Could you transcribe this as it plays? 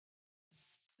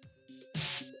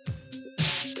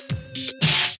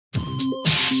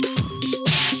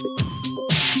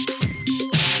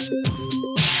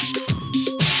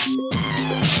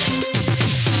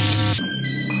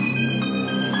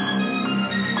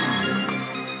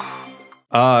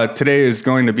Today is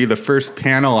going to be the first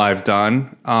panel I've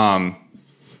done.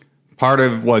 Part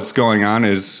of what's going on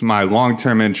is my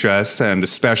long-term interests and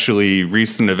especially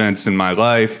recent events in my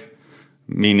life,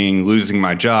 meaning losing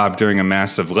my job during a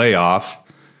massive layoff,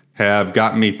 have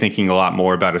gotten me thinking a lot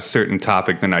more about a certain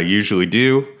topic than I usually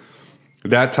do.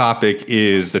 That topic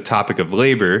is the topic of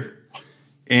labor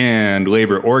and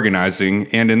labor organizing,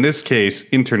 and in this case,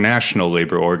 international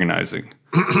labor organizing.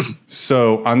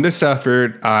 So on this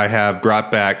effort, I have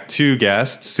brought back two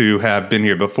guests who have been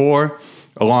here before,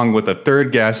 along with a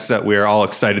third guest that we're all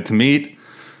excited to meet.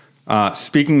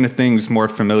 Speaking to things more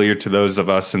familiar to those of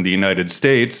us in the United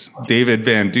States, David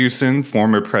Van Deusen,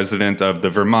 former president of the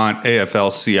Vermont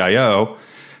AFL-CIO,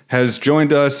 has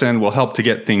joined us and will help to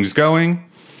get things going.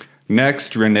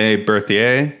 Next, René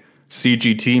Berthier,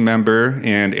 CGT member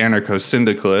and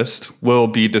anarcho-syndicalist, will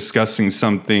be discussing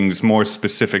some things more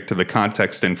specific to the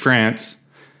context in France.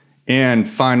 And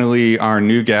finally, our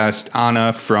new guest,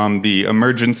 Anna from the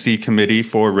Emergency Committee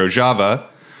for Rojava,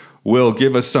 will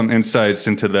give us some insights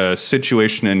into the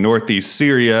situation in North East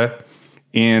Syria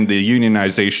and the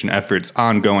unionization efforts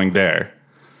ongoing there.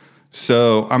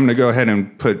 So I'm going to go ahead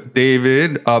and put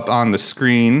David up on the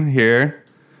screen here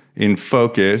in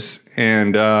focus.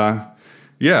 And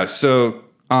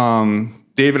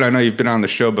David, I know you've been on the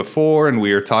show before, and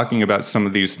we were talking about some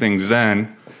of these things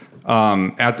then.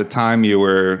 At the time, you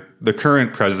were the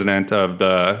current president of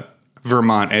the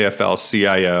Vermont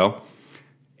AFL-CIO,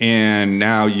 and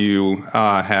now you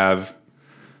have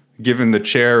given the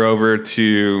chair over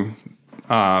to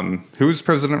who's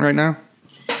president right now?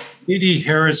 Katie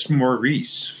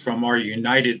Harris-Maurice from our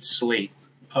United Slate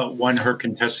won her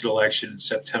contested election in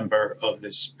September of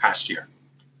this past year.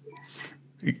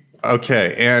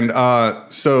 Okay, and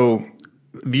so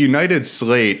the United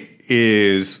Slate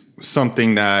is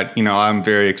something that I'm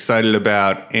very excited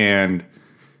about, and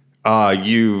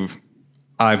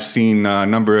I've seen a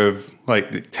number of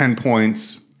 10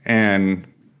 points and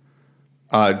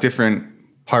different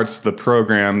parts of the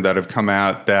program that have come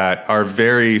out that are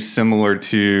very similar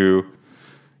to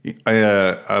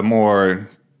a more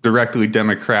directly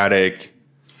democratic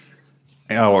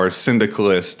or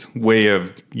syndicalist way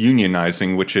of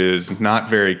unionizing, which is not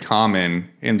very common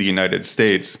in the United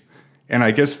States. And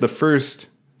I guess the first,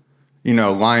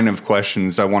 line of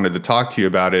questions I wanted to talk to you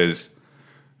about is,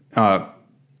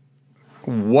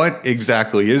 what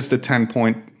exactly is the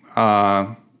 10-point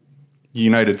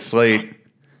United Slate,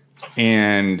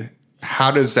 and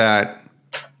how does that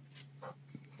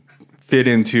fit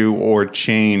into or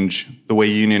change the way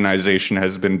unionization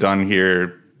has been done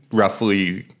here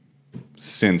roughly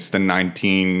since the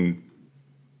 1930s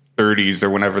or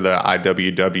whenever the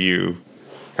IWW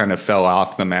kind of fell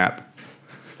off the map?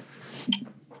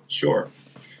 Sure.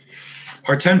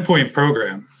 Our 10-point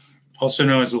program, also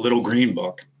known as the Little Green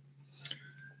Book,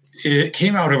 it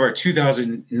came out of our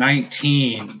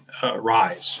 2019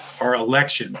 rise, our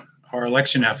election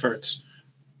efforts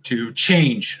to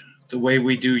change the way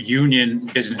we do union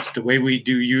business, the way we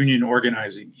do union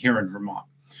organizing here in Vermont.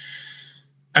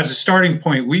 As a starting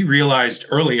point, we realized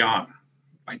early on,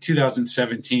 by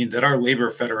 2017, that our labor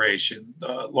federation,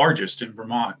 the largest in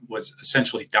Vermont, was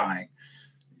essentially dying.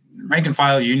 Rank and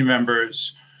file union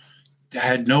members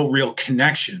had no real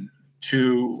connection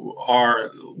to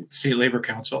our state labor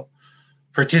council.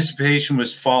 Participation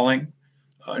was falling.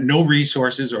 No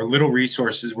resources or little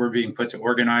resources were being put to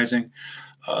organizing.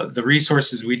 The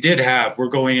resources we did have were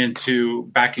going into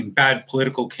backing bad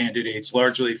political candidates,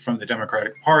 largely from the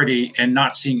Democratic Party, and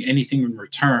not seeing anything in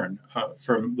return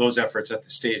from those efforts at the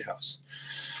State House.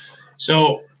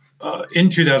 So in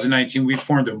 2019, we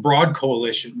formed a broad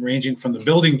coalition ranging from the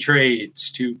building trades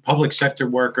to public sector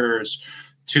workers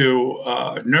to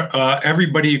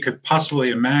everybody you could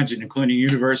possibly imagine, including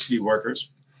university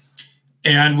workers.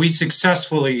 And we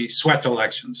successfully swept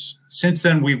elections. Since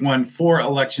then, we've won 4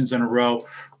 elections in a row,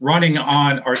 running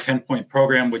on our 10-point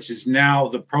program, which is now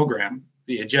the program,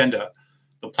 the agenda,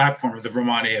 the platform of the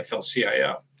Vermont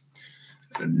AFL-CIO.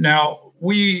 Now,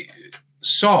 we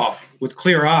saw with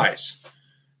clear eyes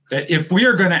that if we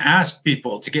are going to ask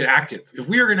people to get active, if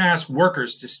we are going to ask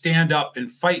workers to stand up and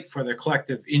fight for their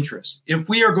collective interests, if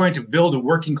we are going to build a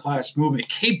working class movement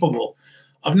capable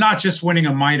of not just winning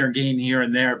a minor gain here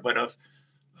and there, but of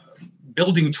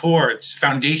building towards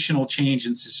foundational change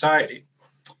in society,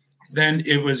 then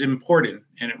it was important,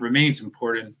 and it remains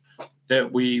important,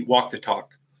 that we walk the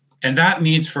talk. And that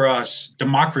means for us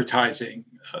democratizing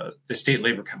the State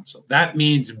Labor Council. That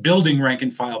means building rank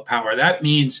and file power. That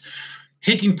means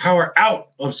taking power out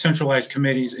of centralized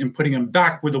committees and putting them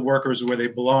back with the workers where they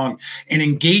belong, and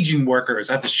engaging workers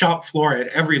at the shop floor at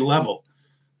every level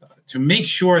to make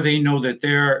sure they know that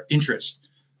their interests,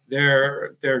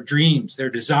 their dreams, their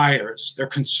desires, their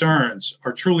concerns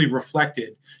are truly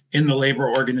reflected in the labor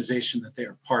organization that they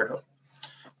are part of.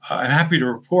 I'm happy to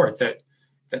report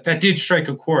that did strike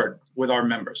a chord with our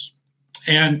members.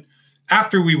 And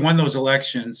after we won those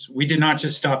elections, we did not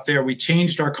just stop there. We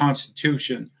changed our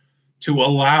constitution to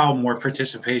allow more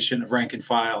participation of rank and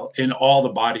file in all the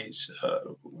bodies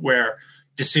where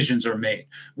decisions are made.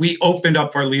 We opened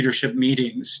up our leadership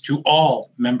meetings to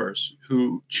all members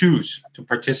who choose to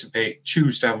participate,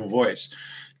 choose to have a voice,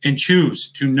 and choose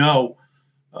to know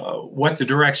what the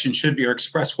direction should be or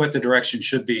express what the direction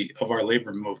should be of our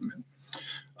labor movement.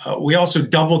 We also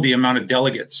doubled the amount of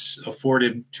delegates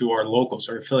afforded to our locals,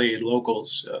 our affiliated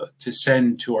locals, to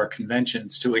send to our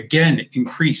conventions to, again,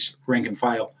 increase rank and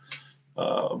file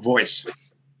voice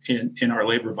in our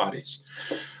labor bodies.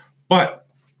 But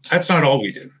that's not all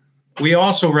we did. We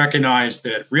also recognize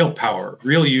that real power,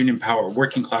 real union power,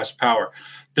 working class power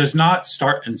does not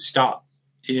start and stop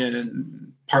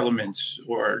in parliaments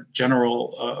or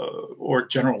general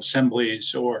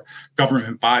assemblies or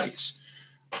government bodies.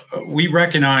 We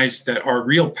recognize that our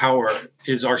real power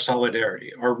is our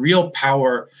solidarity. Our real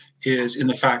power is in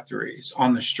the factories,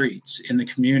 on the streets, in the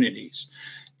communities.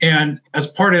 And as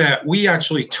part of that, we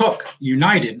actually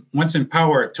united, once in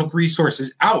power, took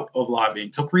resources out of lobbying,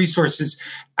 took resources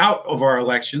out of our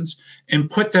elections, and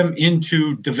put them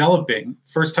into developing,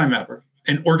 first time ever,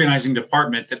 an organizing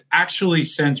department that actually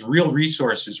sends real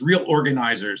resources, real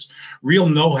organizers, real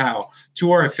know-how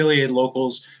to our affiliated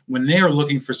locals when they are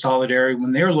looking for solidarity,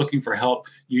 when they are looking for help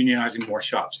unionizing more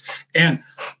shops. And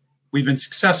we've been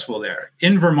successful there.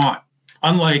 In Vermont,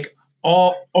 unlike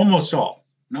almost all,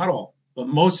 not all, but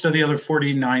most of the other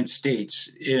 49 states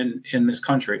in this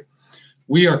country,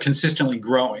 we are consistently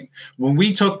growing. When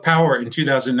we took power in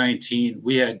 2019,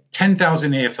 we had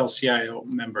 10,000 AFL-CIO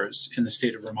members in the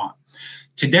state of Vermont.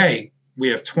 Today, we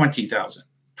have 20,000.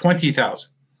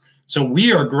 So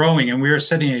we are growing, and we are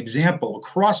setting an example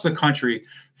across the country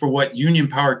for what union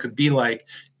power could be like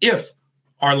if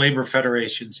our labor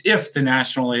federations, if the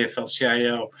national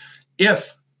AFL-CIO,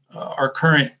 if our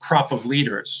current crop of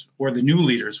leaders or the new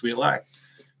leaders we elect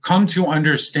come to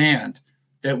understand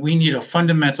that we need a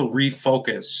fundamental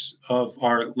refocus of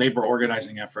our labor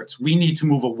organizing efforts. We need to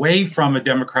move away from a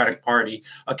Democratic Party,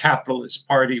 a capitalist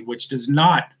party, which does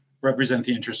not represent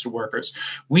the interests of workers.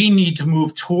 We need to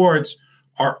move towards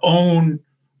our own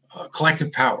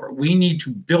collective power. We need to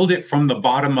build it from the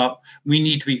bottom up. We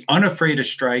need to be unafraid of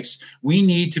strikes. We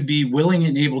need to be willing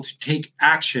and able to take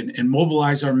action and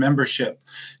mobilize our membership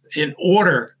in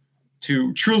order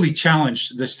to truly challenge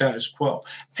the status quo.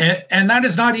 And that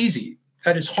is not easy.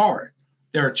 That is hard.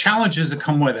 There are challenges that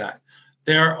come with that.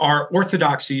 There are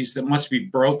orthodoxies that must be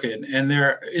broken, and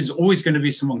there is always going to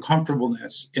be some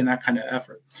uncomfortableness in that kind of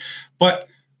effort. But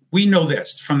we know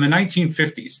this, from the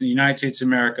 1950s in the United States of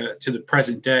America to the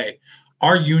present day,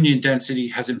 our union density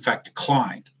has in fact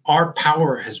declined. Our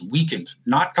power has weakened,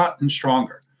 not gotten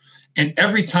stronger. And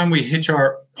every time we hitch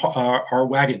our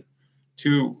wagon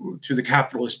to the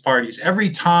capitalist parties, every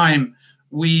time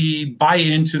we buy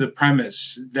into the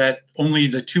premise that only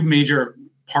the two major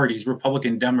parties,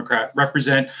 Republican and Democrat,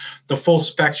 represent the full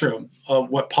spectrum of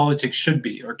what politics should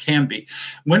be or can be,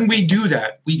 when we do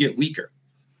that, we get weaker.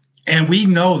 And we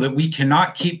know that we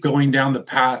cannot keep going down the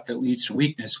path that leads to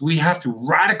weakness. We have to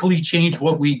radically change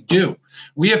what we do.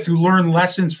 We have to learn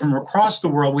lessons from across the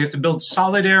world. We have to build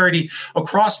solidarity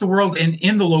across the world and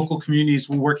in the local communities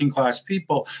with working class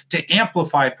people to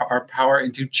amplify our power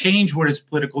and to change what is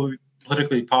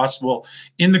politically possible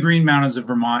in the Green Mountains of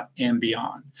Vermont and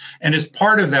beyond. And as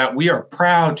part of that, we are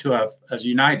proud to have, as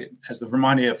united, as the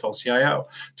Vermont AFL-CIO,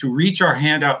 to reach our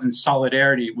hand out in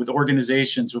solidarity with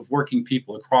organizations of working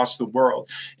people across the world,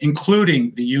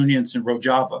 including the unions in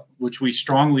Rojava, which we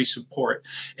strongly support,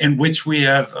 and which we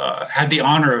have had the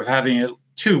honor of having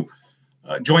two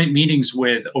joint meetings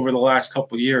with over the last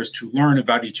couple of years to learn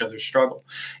about each other's struggle.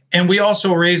 And we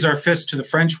also raise our fist to the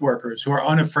French workers who are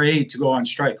unafraid to go on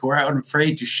strike, who are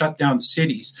unafraid to shut down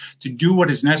cities, to do what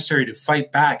is necessary to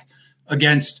fight back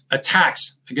against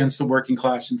attacks against the working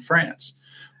class in France.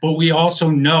 But we also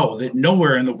know that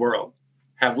nowhere in the world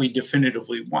have we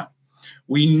definitively won.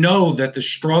 We know that the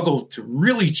struggle to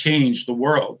really change the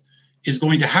world is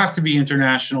going to have to be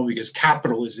international because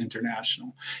capital is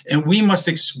international. And we must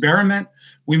experiment.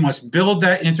 We must build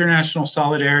that international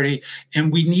solidarity.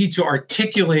 And we need to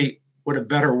articulate what a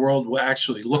better world will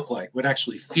actually look like, would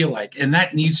actually feel like. And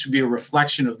that needs to be a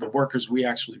reflection of the workers we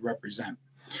actually represent.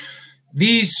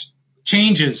 These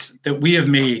changes that we have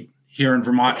made here in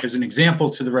Vermont is an example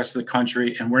to the rest of the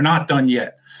country, and we're not done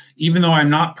yet. Even though I'm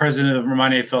not president of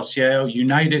Vermont AFL-CIO,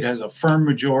 United has a firm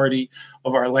majority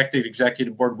of our elected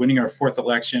executive board, winning our 4th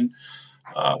election.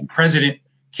 President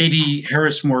Katie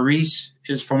Harris Maurice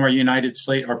is from our United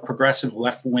slate, our progressive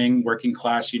left-wing working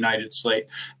class United slate,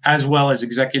 as well as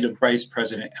Executive Vice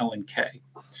President Ellen Kay.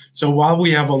 So while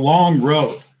we have a long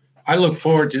road, I look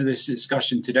forward to this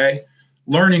discussion today,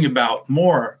 learning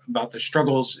more about the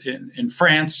struggles in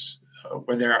France,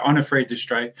 where they're unafraid to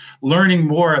strike, learning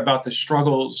more about the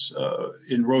struggles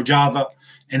in Rojava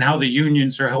and how the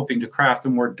unions are helping to craft a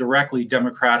more directly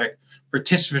democratic,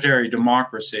 participatory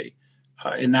democracy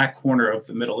in that corner of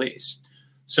the Middle East.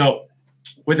 So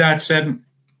with that said,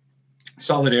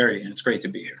 solidarity, and it's great to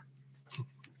be here.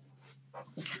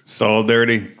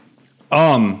 Solidarity.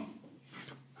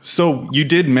 So you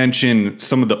did mention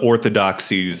some of the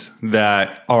orthodoxies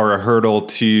that are a hurdle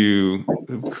to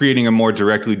creating a more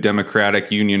directly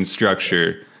democratic union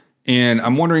structure. And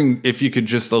I'm wondering if you could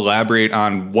just elaborate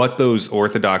on what those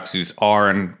orthodoxies are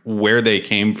and where they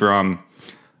came from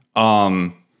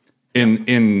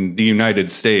in the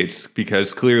United States,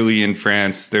 because clearly in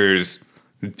France there's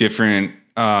different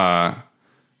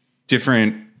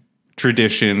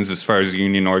traditions as far as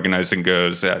union organizing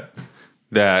goes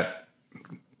that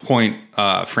point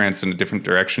France in a different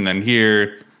direction than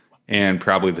here, and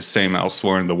probably the same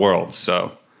elsewhere in the world.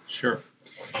 So, sure.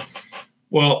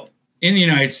 Well, in the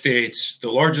United States, the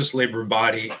largest labor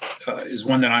body is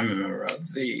one that I'm a member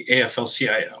of, the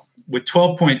AFL-CIO, with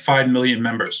 12.5 million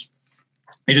members.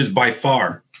 It is by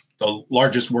far the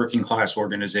largest working class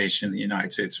organization in the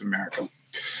United States of America.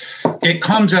 It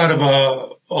comes out of a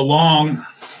long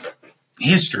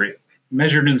history,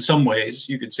 measured in some ways,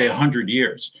 you could say 100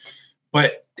 years.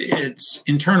 But its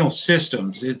internal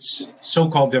systems, its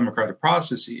so-called democratic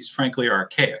processes, frankly, are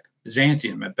archaic,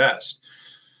 Byzantium at best,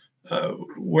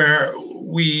 where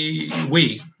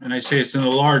we, and I say this in a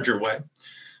larger way,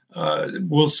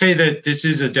 will say that this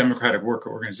is a democratic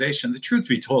worker organization. The truth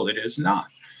be told, it is not.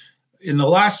 In the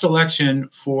last election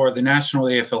for the national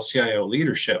AFL-CIO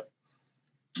leadership,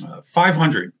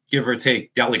 500, give or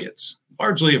take, delegates,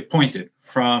 largely appointed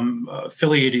from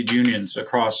affiliated unions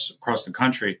across the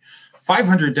country,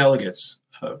 500 delegates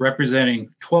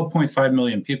representing 12.5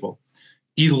 million people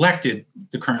elected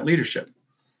the current leadership.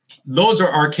 Those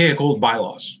are archaic old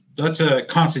bylaws. That's a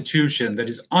constitution that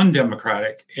is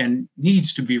undemocratic and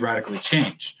needs to be radically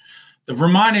changed. The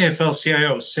Vermont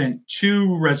AFL-CIO sent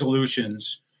 2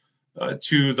 resolutions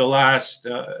to the last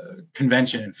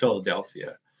convention in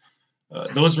Philadelphia.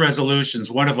 Those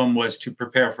resolutions, one of them was to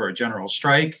prepare for a general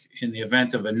strike in the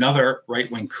event of another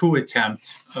right-wing coup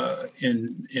attempt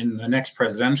in the next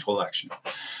presidential election.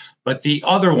 But the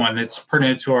other one that's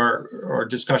pertinent to our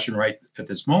discussion right at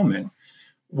this moment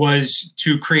was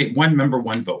to create one member,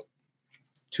 one vote,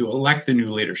 to elect the new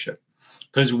leadership.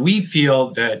 Because we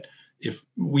feel that if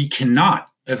we cannot,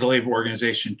 as a labor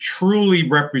organization, truly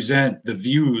represent the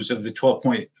views of the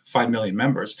 12.5 million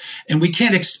members, and we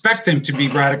can't expect them to be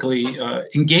radically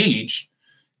engaged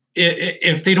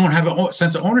if they don't have a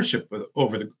sense of ownership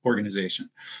over the organization.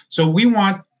 So we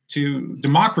want to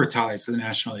democratize the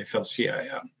national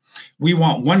AFL-CIO. We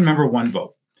want one member, one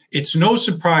vote. It's no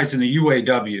surprise in the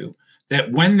UAW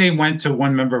that when they went to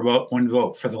one member, one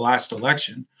vote for the last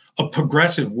election, a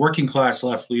progressive working class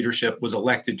left leadership was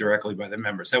elected directly by the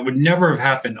members. That would never have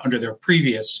happened under their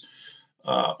previous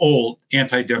old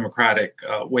anti-democratic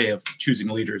way of choosing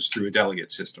leaders through a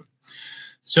delegate system.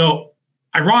 So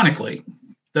ironically,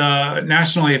 the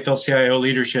national AFL-CIO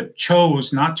leadership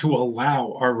chose not to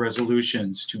allow our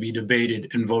resolutions to be debated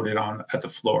and voted on at the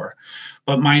floor.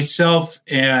 But myself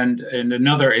and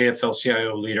another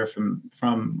AFL-CIO leader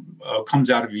comes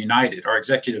out of United, our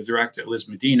executive director, Liz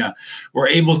Medina, were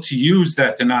able to use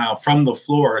that denial from the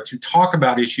floor to talk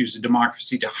about issues of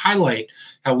democracy, to highlight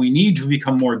how we need to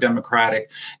become more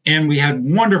democratic. And we had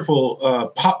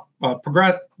wonderful,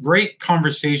 great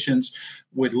conversations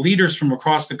with leaders from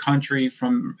across the country,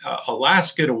 from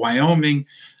Alaska to Wyoming,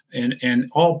 and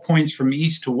all points from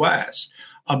east to west,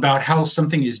 about how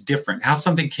something is different, how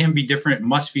something can be different,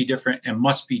 must be different, and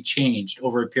must be changed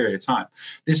over a period of time.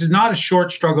 This is not a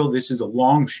short struggle. This is a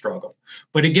long struggle.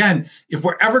 But again, if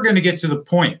we're ever going to get to the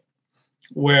point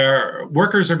where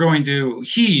workers are going to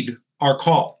heed our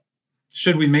call,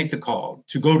 should we make the call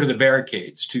to go to the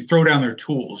barricades, to throw down their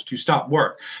tools, to stop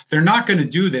work, they're not going to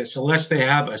do this unless they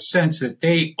have a sense that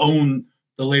they own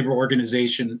the labor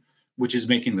organization which is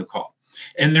making the call.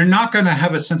 And they're not going to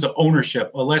have a sense of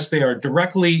ownership unless they are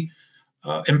directly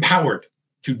empowered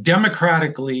to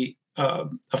democratically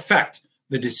affect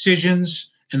the decisions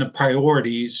and the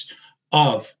priorities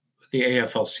of the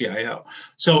AFL-CIO.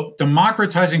 So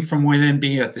democratizing from within,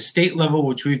 being at the state level,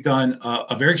 which we've done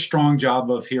a very strong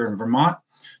job of here in Vermont,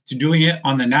 to doing it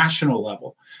on the national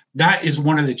level. That is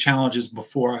one of the challenges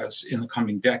before us in the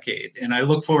coming decade. And I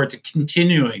look forward to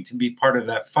continuing to be part of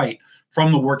that fight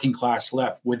from the working class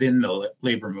left within the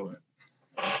labor movement.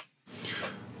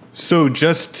 So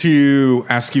just to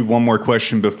ask you one more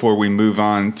question before we move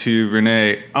on to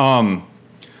René.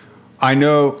 I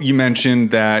know you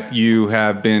mentioned that you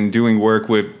have been doing work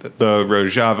with the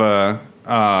Rojava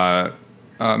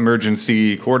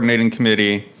Emergency Coordinating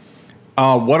Committee.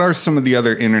 What are some of the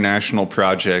other international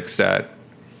projects that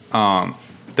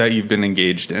you've been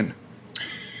engaged in?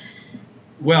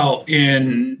 Well,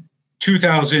 in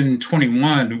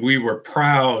 2021, we were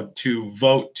proud to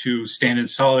vote to stand in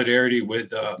solidarity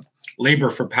with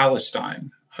Labor for Palestine.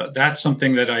 That's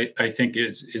something that I think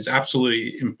is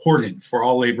absolutely important for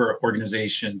all labor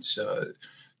organizations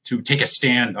to take a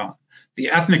stand on. The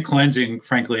ethnic cleansing,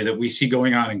 frankly, that we see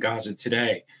going on in Gaza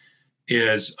today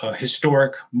is a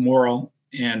historic, moral,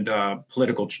 and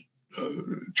political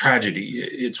tragedy.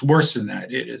 It's worse than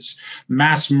that. It is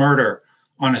mass murder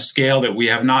on a scale that we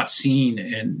have not seen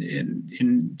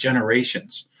in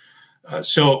generations.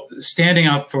 So standing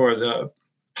up for the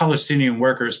Palestinian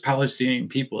workers, Palestinian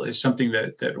people, is something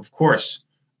that of course,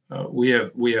 we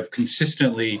have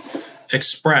consistently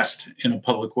expressed in a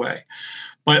public way.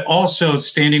 But also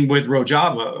standing with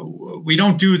Rojava, we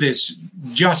don't do this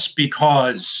just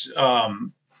because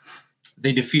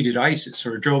they defeated ISIS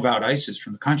or drove out ISIS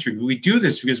from the country. We do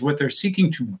this because what they're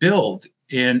seeking to build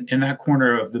in that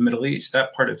corner of the Middle East,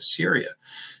 that part of Syria,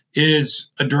 is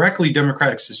a directly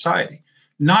democratic society.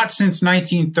 Not since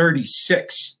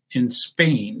 1936 in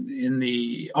Spain, in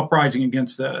the uprising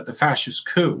against the fascist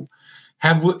coup,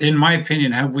 in my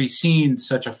opinion, have we seen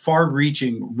such a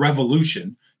far-reaching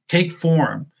revolution take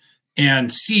form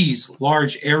and seize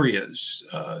large areas,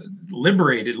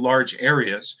 liberated large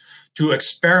areas, to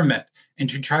experiment and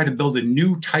to try to build a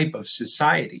new type of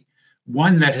society,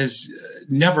 one that has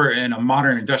never, in a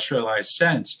modern industrialized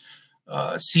sense,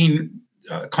 seen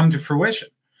come to fruition.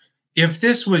 If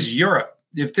this was Europe,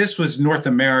 if this was North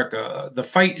America, the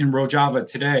fight in Rojava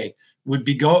today would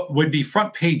be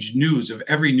front page news of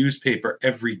every newspaper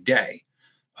every day.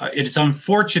 It's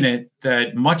unfortunate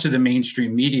that much of the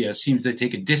mainstream media seems to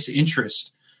take a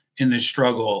disinterest in this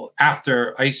struggle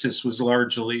after ISIS was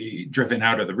largely driven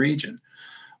out of the region.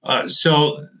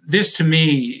 So this, to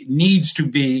me, needs to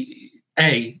be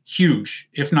huge,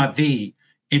 if not the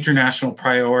international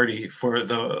priority for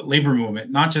the labor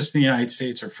movement, not just in the United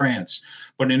States or France,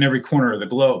 but in every corner of the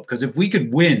globe. Because if we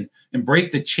could win and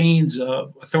break the chains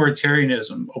of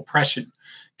authoritarianism, oppression,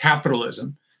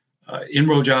 capitalism in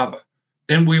Rojava,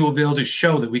 then we will be able to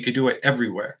show that we could do it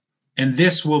everywhere. And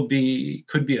this could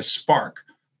be a spark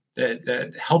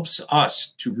that helps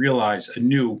us to realize a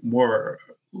new, more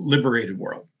liberated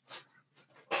world.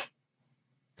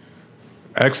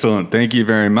 Excellent. Thank you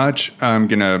very much. I'm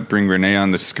going to bring René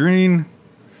on the screen.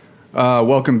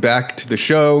 Welcome back to the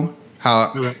show.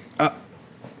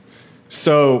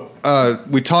 So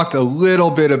we talked a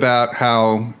little bit about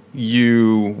how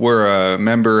you were a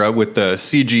member with the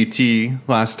CGT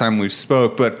last time we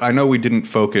spoke, but I know we didn't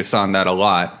focus on that a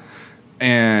lot.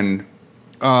 And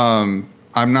I'm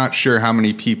not sure how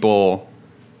many people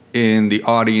in the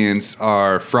audience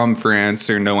are from France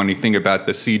or know anything about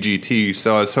the CGT.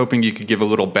 So I was hoping you could give a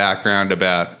little background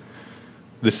about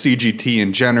the CGT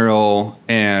in general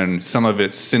and some of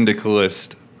its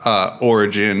syndicalist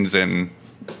origins and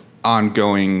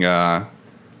ongoing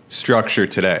structure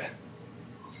today.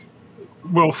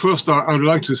 Well, first, I'd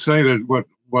like to say that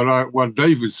what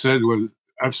David said was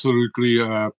absolutely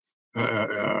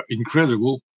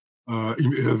incredible,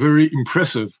 very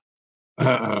impressive.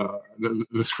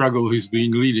 The struggle he's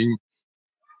been leading,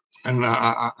 and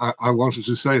I wanted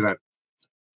to say that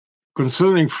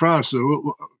concerning France,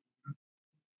 the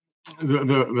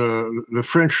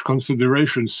French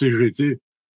Confederation CGT,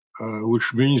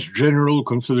 which means General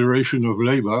Confederation of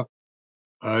Labor,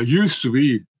 used to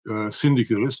be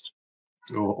syndicalist,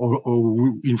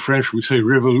 or in French we say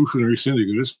revolutionary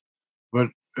syndicalist, but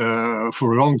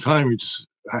for a long time it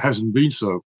hasn't been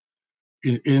so.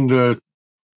 In the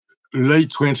late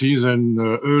 20s and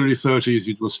early 30s,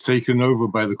 it was taken over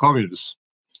by the communists.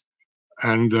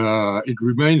 And it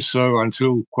remained so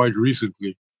until quite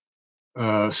recently.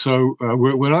 So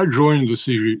when I joined the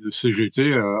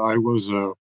CGT, I was,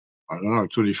 I don't know,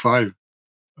 25.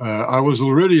 I was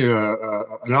already an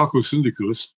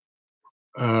anarcho-syndicalist.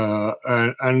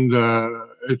 And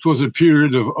it was a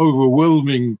period of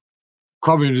overwhelming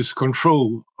communist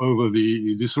control over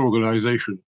this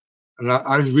organization. And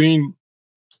I've been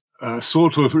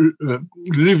sort of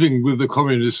living with the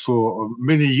communists for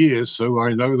many years, so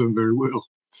I know them very well.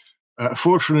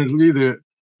 Fortunately, the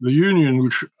union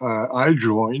which I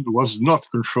joined was not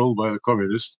controlled by the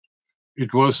communists.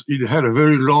 It had a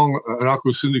very long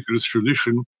anarcho-syndicalist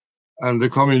tradition, and the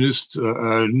communists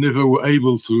never were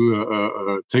able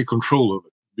to take control of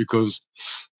it because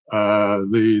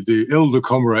the elder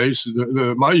comrades,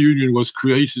 my union was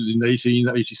created in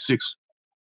 1886,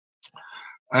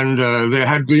 and there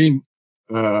had been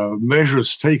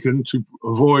measures taken to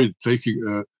avoid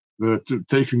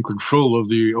taking control of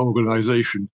the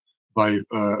organization by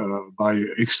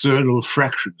external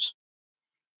fractions.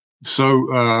 So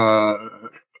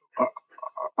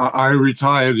I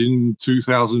retired in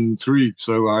 2003,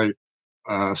 so I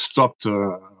stopped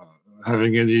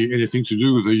having anything to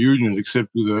do with the union except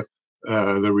with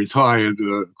the retired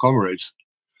comrades.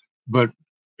 But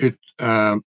it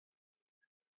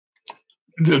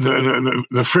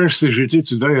the French CGT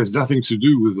today has nothing to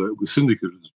do with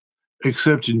syndicalism,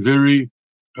 except in very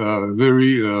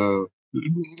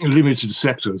limited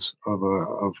sectors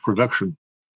of production,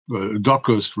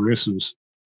 dockers, for instance.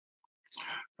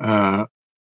 Well,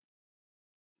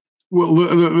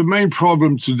 the main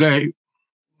problem today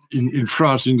in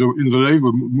France, in the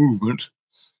labor movement,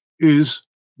 is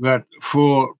that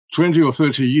for 20 or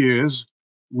 30 years,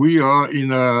 we are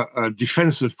in a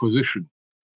defensive position.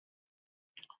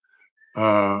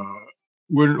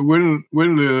 When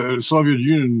the Soviet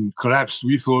Union collapsed,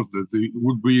 we thought that there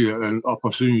would be an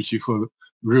opportunity for the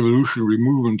revolutionary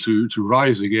movement to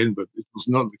rise again, but it was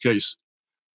not the case.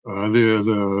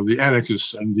 The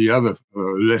anarchists and the other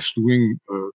left-wing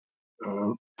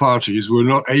parties were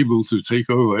not able to take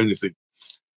over anything.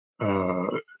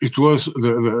 It was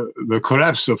the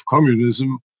collapse of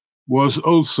communism was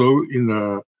also in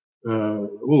a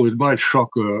well, it might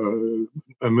shock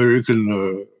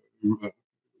American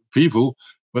people,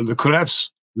 but the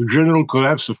general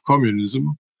collapse of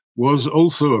communism was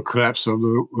also a collapse of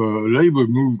the labor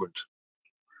movement,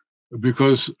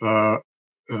 because the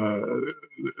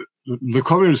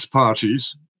communist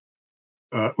parties,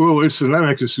 well, it's an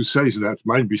anarchist who says that,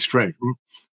 might be strange.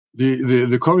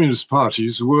 The communist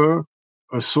parties were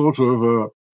a sort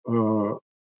of the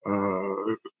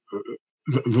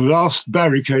last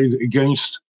barricade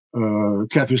against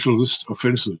capitalist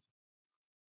offensive.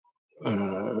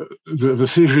 The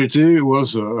CGT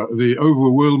was the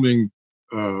overwhelming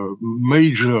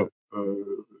major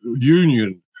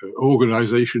union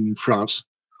organization in France,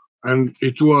 and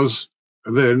it was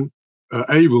then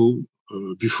able,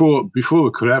 before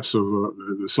the collapse of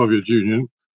the Soviet Union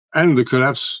and the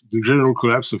general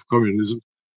collapse of communism,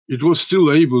 it was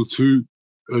still able to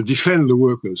defend the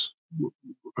workers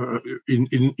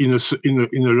in a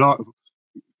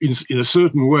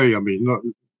certain way. I mean,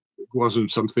 it wasn't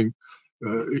something.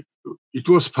 It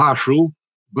was partial,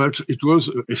 but it was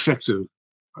effective.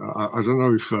 I don't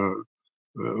know if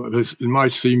it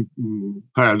might seem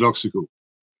paradoxical.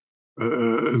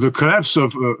 The collapse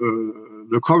of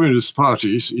the communist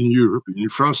parties in Europe, in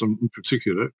France in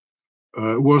particular,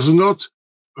 was not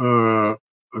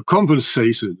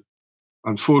compensated,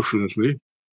 unfortunately,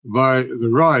 by the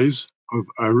rise of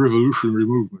a revolutionary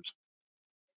movement,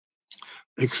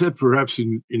 except perhaps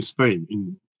in Spain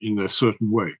in a certain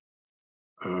way.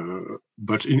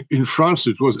 But in France,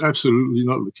 it was absolutely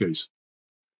not the case.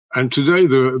 And today,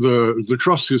 the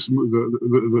Trotskyist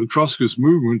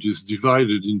movement is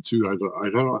divided into I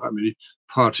don't know how many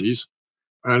parties,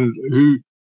 and who,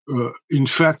 in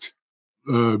fact,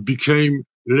 became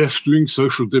left-wing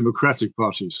social democratic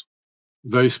parties.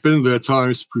 They spend their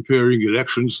times preparing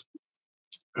elections,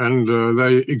 and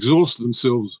they exhaust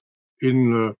themselves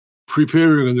in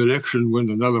preparing an election when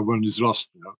another one is lost.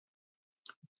 You know?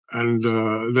 And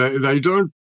they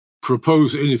don't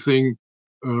propose anything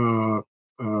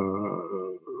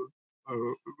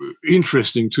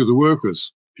interesting to the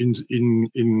workers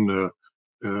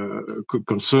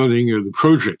concerning the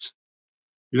project.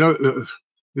 You know,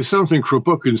 there's something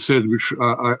Kropotkin said, which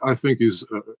I think is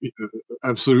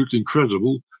absolutely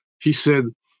incredible. He said,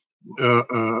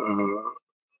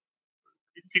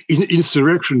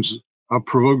 insurrections are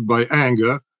provoked by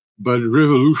anger, but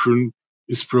revolution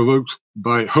is provoked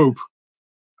by hope.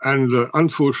 And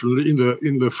unfortunately,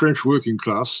 in the French working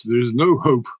class, there is no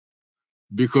hope,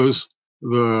 because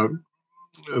the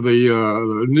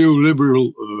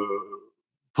neoliberal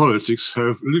politics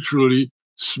have literally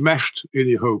smashed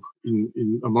any hope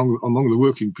among the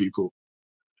working people.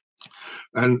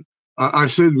 And I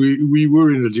said we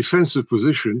were in a defensive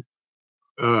position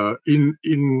in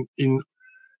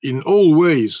all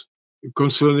ways,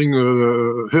 concerning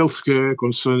healthcare,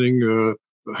 concerning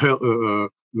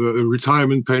the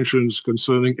retirement pensions,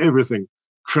 concerning everything,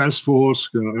 transports,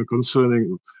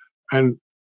 concerning, and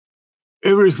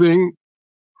everything,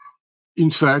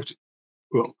 in fact,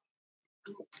 well,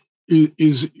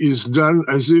 is done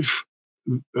as if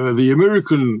the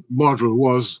American model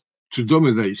was to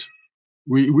dominate.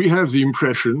 We have the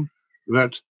impression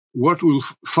that what will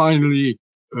finally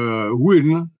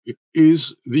win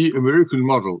is the American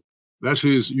model. That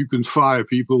is, you can fire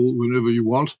people whenever you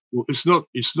want. Well, it's not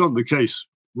the case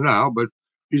now, but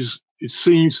it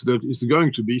seems that it's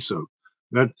going to be so.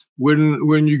 That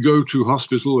when you go to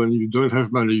hospital and you don't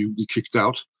have money, you'll be kicked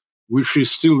out, which is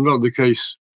still not the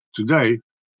case today.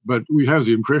 But we have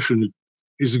the impression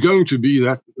it's going to be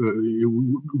that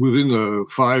within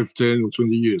 5, 10, or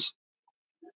 20 years.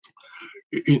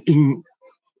 In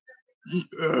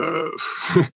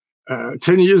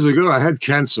 10 years ago, I had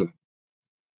cancer,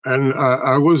 and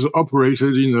I was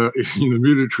operated in a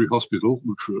military hospital,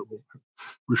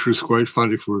 which was quite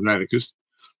funny for an anarchist.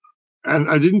 And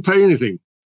I didn't pay anything.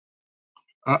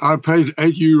 I paid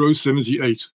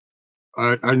 €8.78.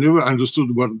 I never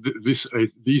understood what these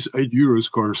 €8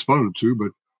 corresponded to,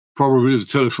 but probably the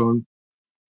telephone.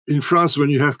 In France, when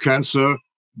you have cancer,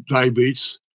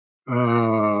 diabetes,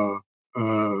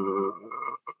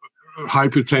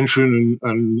 hypertension,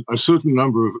 and a certain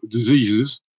number of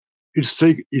diseases, it's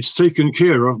taken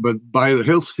care of, but by the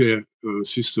healthcare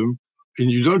system,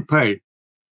 and you don't pay.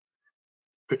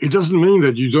 It doesn't mean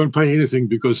that you don't pay anything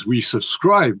because we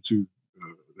subscribe to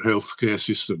the healthcare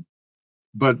system,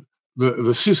 but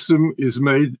the system is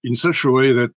made in such a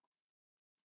way that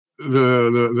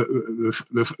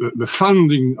the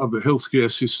funding of the healthcare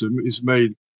system is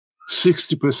made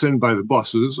 60% by the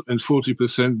bosses and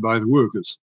 40% by the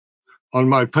workers. On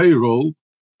my payroll,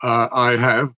 I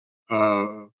have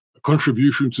a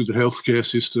contribution to the healthcare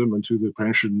system and to the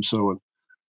pension and so on.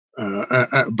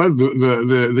 But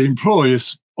the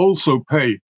employers also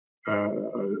pay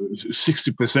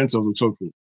 60% of the total.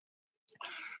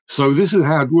 So this is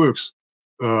how it works.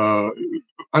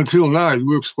 Until now, it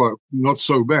works quite not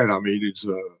so bad. I mean, it's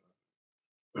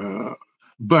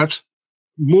but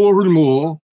more and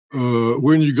more,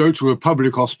 when you go to a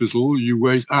public hospital, you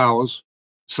wait hours,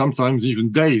 sometimes even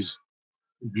days,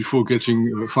 before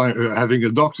having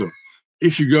a doctor.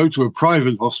 If you go to a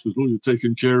private hospital, you're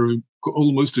taken care of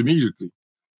almost immediately.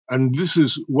 And this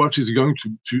is what is going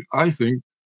to I think,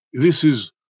 this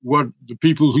is what the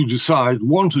people who decide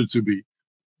wanted to be,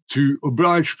 to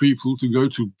oblige people to go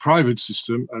to private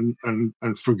system and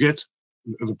forget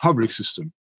the public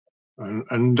system.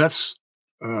 And that's,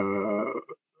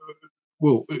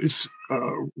 well, it's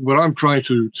what I'm trying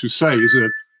to say is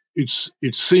that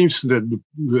it seems that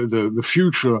the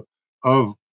future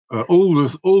of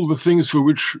all the things for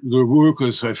which the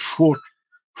workers have fought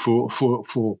for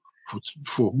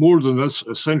more than a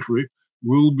century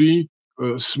will be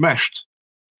smashed.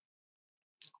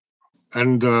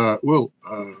 And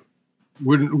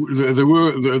when there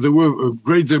were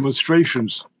great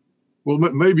demonstrations. Well,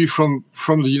 maybe from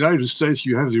the United States,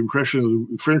 you have the impression that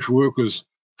the French workers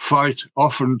fight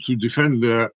often to defend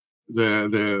the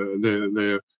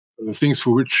things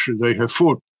for which they have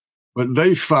fought, but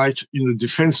they fight in a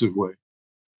defensive way,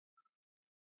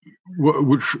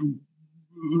 which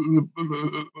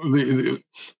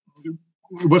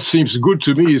what seems good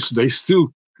to me is they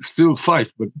still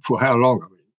fight, but for how long? I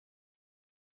mean.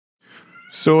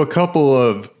 So a couple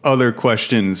of other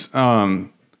questions.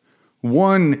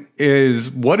 One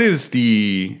is, what is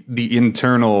the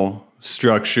internal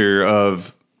structure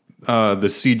of the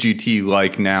CGT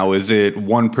like now? Is it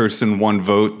one person, one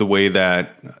vote, the way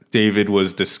that David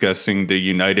was discussing the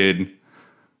United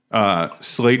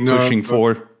slate pushing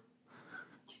for?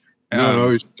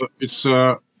 No, it's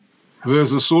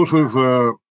there's a sort of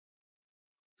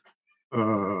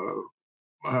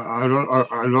I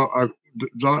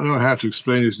don't know how to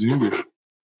explain it in English.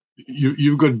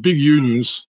 You've got big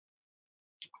unions.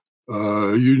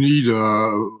 You need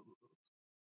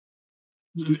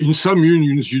in some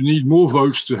unions you need more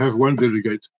votes to have one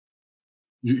delegate.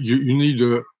 You need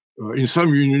in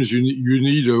some unions you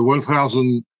need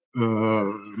 1,000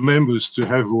 members to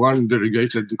have one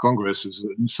delegate at the congresses.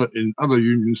 In other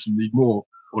unions you need more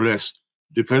or less.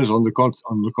 Depends on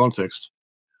the context.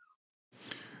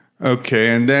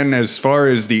 Okay, and then as far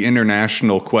as the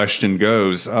international question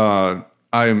goes, I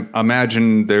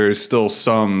imagine there is still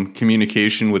some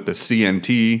communication with the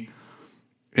CNT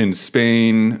in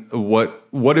Spain.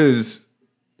 What is,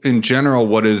 in general,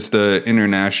 what does the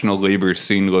international labor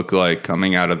scene look like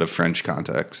coming out of the French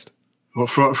context? Well,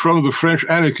 from the French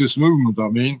anarchist movement, I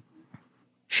mean.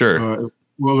 Sure.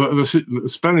 Well, the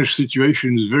Spanish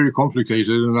situation is very complicated,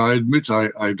 and I admit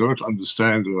I don't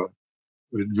understand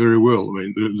it very well. I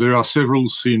mean, there are several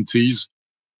CNTs.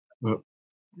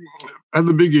 At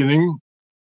the beginning,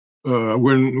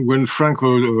 when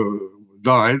Franco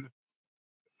died,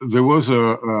 there was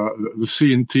the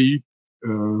CNT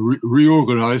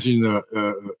reorganized in a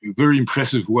very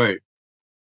impressive way.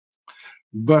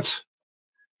 But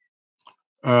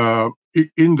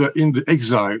in the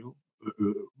exile,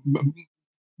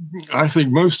 I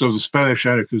think most of the Spanish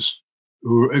anarchists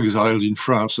were exiled in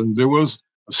France, and there was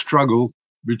a struggle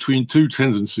between two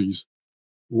tendencies.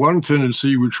 One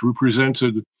tendency which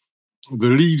represented the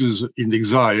leaders in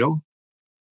exile,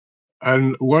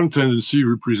 and one tendency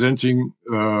representing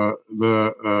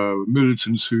the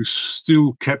militants who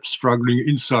still kept struggling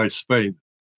inside Spain.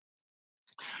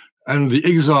 And the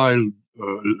exiled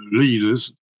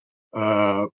leaders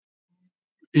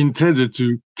intended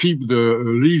to keep the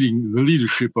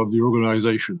leadership of the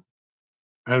organization.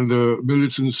 And the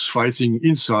militants fighting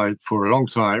inside for a long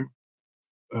time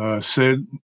said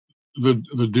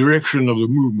the direction of the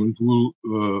movement will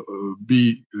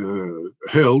be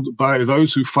held by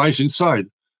those who fight inside.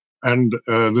 And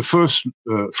the first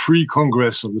free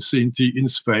Congress of the CNT in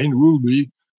Spain will be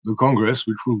the Congress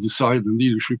which will decide the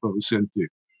leadership of the CNT.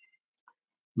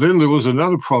 Then there was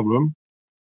another problem.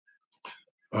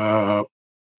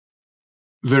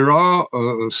 There are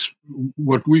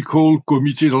what we call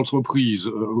comités d'entreprise,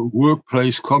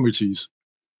 workplace committees,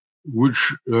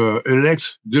 which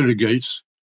elect delegates,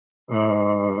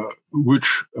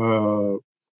 which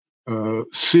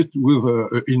sit with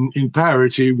in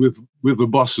parity with the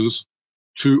bosses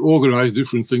to organize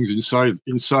different things inside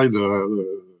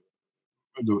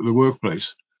the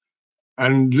workplace,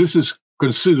 and this is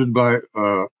considered by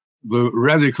the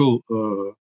radical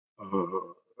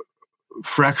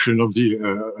fraction of the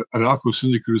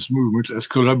anarcho-syndicalist movement as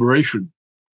collaboration,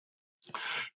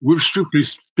 which strictly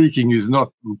speaking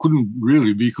couldn't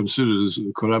really be considered as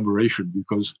a collaboration,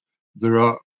 because there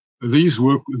are these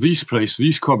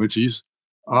committees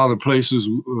are the places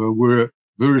where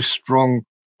very strong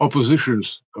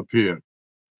oppositions appear.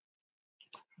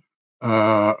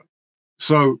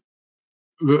 So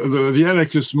the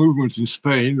anarchist movement in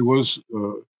Spain was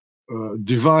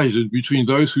divided between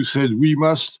those who said we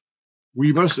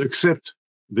must accept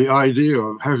the idea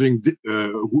of having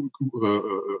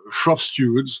shop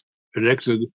stewards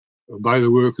elected by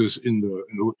the workers in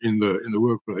the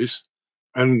workplace,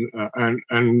 and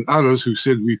others who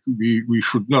said we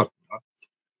should not.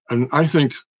 And I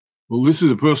think, well, this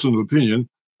is a personal opinion,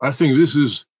 I think this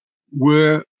is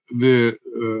where the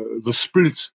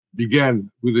split began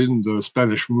within the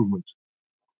Spanish movement.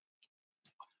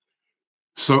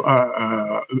 So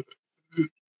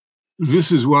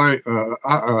this is why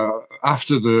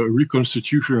after the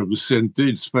reconstitution of the CNT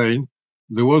in Spain,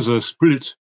 there was a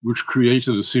split which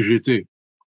created the CGT.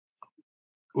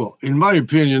 Well, in my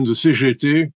opinion, the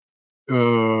CGT,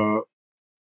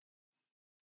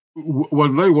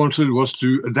 what they wanted was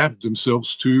to adapt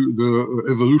themselves to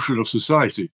the evolution of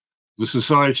society. The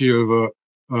society of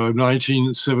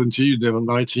 1970,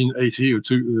 1980, or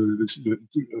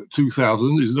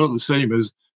 2000 is not the same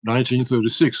as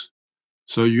 1936.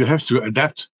 So you have to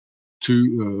adapt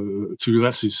to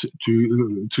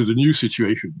the new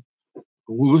situation.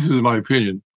 Well, this is my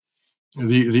opinion.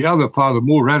 The other part, the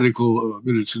more radical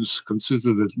militants,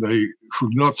 consider that they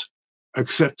should not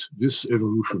accept this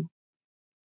evolution.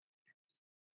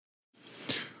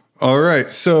 All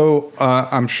right. So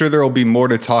I'm sure there will be more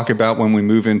to talk about when we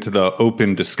move into the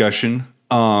open discussion.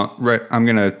 Right. I'm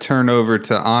going to turn over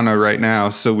to Anna right now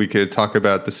so we could talk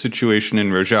about the situation in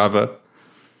Rojava.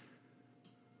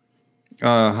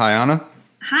 Hi, Anna.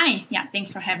 Hi. Yeah,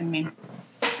 thanks for having me.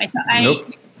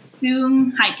 Nope.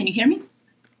 Hi, can you hear me?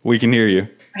 We can hear you.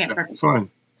 Okay, perfect. Fine.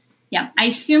 Yeah, I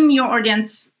assume your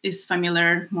audience is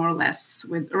familiar more or less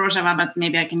with Rojava, but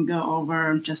maybe I can go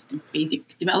over just the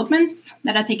basic developments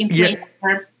that are taking place.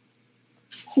 Yeah.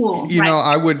 Cool. You know,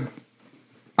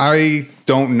 I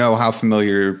don't know how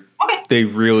familiar they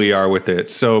really are with it.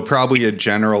 So probably a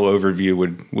general overview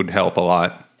would help a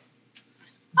lot.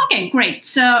 Okay, great.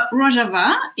 So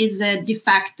Rojava is a de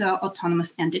facto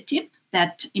autonomous entity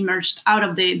that emerged out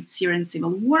of the Syrian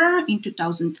civil war in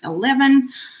 2011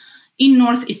 in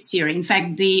North East Syria. In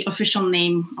fact, the official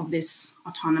name of this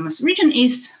autonomous region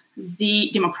is the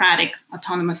Democratic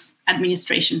Autonomous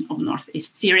Administration of North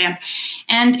East Syria.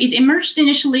 And it emerged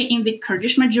initially in the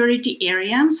Kurdish majority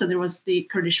area. So there was the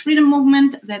Kurdish freedom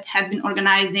movement that had been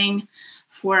organizing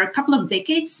for a couple of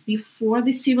decades before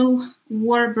the civil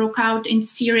war broke out in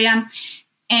Syria.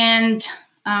 And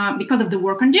because of the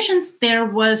war conditions, there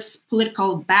was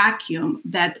political vacuum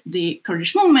that the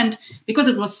Kurdish movement, because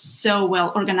it was so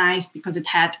well organized, because it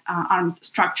had armed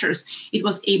structures, it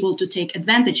was able to take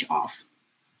advantage of.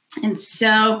 And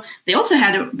so they also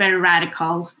had a very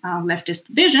radical leftist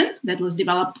vision that was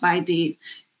developed by the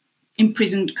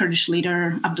imprisoned Kurdish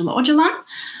leader Abdullah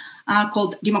Öcalan,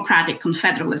 called democratic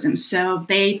confederalism. So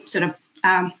they sort of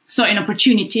saw an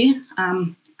opportunity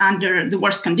under the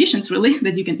worst conditions, really,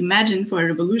 that you can imagine for a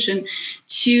revolution,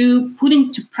 to put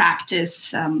into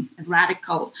practice a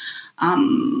radical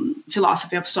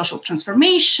philosophy of social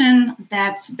transformation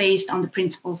that's based on the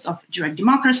principles of direct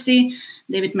democracy.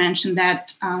 David mentioned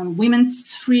that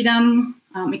women's freedom,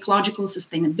 ecological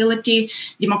sustainability,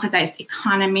 democratized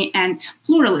economy, and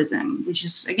pluralism, which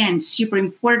is, again, super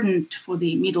important for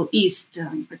the Middle East,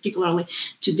 particularly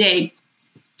today.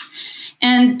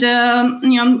 And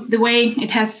the way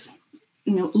it has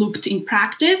looked in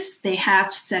practice, they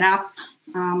have set up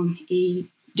a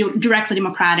directly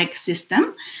democratic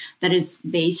system that is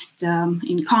based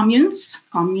in communes.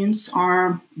 Communes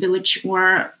are village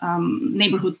or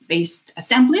neighborhood-based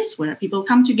assemblies where people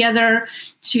come together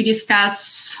to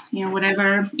discuss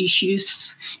whatever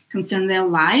issues concern their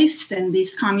lives, and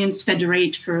these communes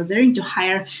federate further into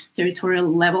higher territorial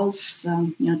levels,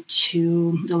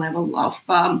 to the level of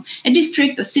a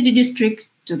district, a city district,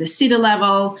 to the city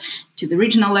level, to the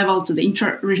regional level, to the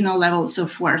inter-regional level, and so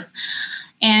forth.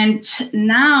 And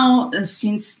now,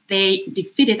 since they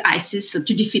defeated ISIS, so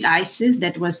to defeat ISIS,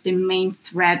 that was the main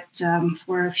threat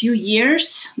for a few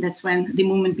years. That's when the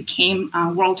movement became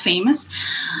world famous.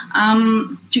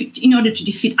 In order to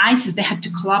defeat ISIS, they had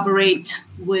to collaborate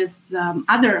with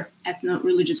other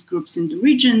ethno-religious groups in the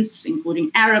regions, including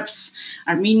Arabs,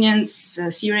 Armenians,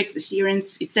 Syrians,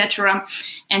 Assyrians, etc.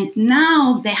 And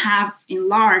now they have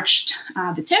enlarged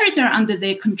the territory under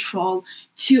their control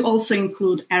to also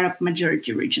include Arab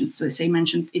majority regions. So as I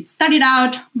mentioned, it started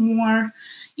out more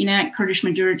in a Kurdish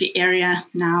majority area.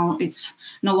 Now it's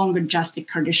no longer just a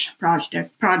Kurdish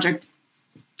project.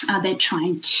 They're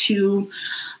trying to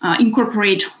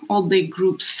incorporate all the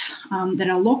groups that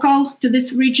are local to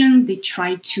this region. They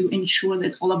try to ensure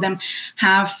that all of them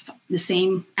have the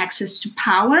same access to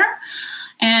power.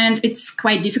 And it's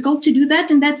quite difficult to do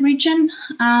that in that region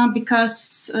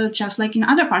because just like in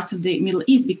other parts of the Middle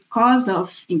East, because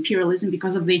of imperialism,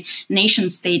 because of the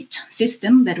nation-state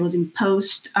system that was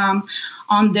imposed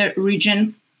on the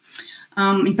region,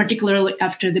 in particular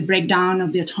after the breakdown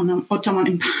of the Ottoman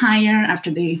Empire,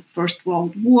 after the First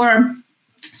World War.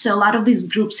 So a lot of these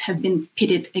groups have been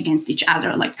pitted against each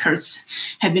other, like Kurds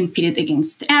have been pitted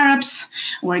against Arabs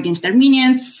or against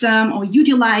Armenians, or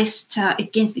utilized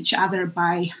against each other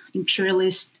by imperial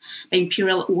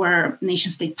or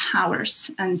nation-state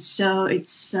powers. And so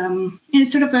it's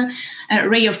sort of a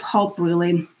ray of hope,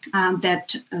 really,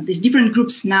 that these different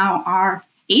groups now are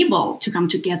able to come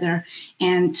together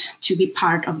and to be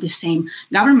part of the same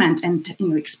government, and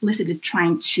explicitly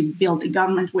trying to build a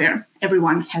government where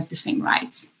everyone has the same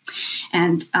rights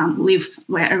and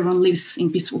where everyone lives in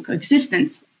peaceful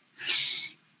coexistence.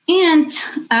 And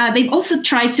they've also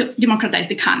tried to democratize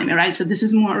the economy, right? So this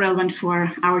is more relevant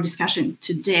for our discussion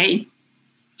today.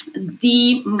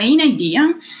 The main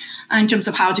idea in terms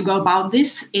of how to go about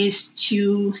this is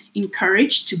to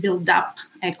encourage, to build up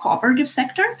a cooperative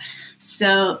sector.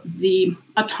 So the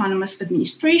autonomous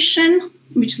administration,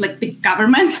 which is like the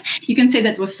government, you can say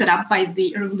that was set up by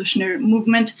the revolutionary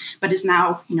movement, but is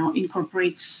now,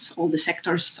 incorporates all the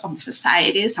sectors of the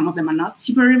society. Some of them are not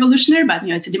super revolutionary, but,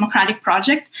 it's a democratic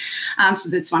project. So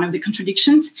that's one of the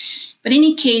contradictions. But in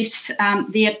any case,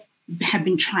 they have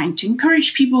been trying to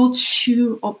encourage people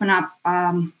to open up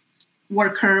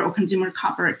worker or consumer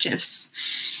cooperatives.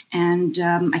 And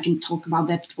I can talk about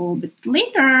that a little bit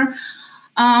later.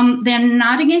 They're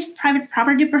not against private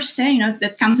property per se.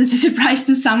 That comes as a surprise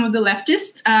to some of the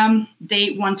leftists.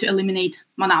 They want to eliminate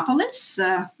monopolies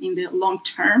in the long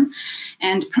term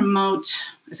and promote,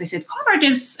 as I said,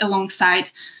 cooperatives alongside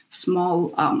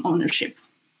small ownership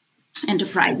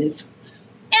enterprises.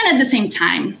 And at the same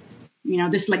time,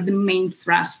 this is like the main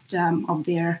thrust of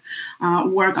their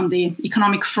work on the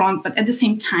economic front. But at the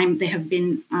same time, they have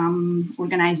been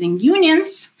organizing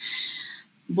unions,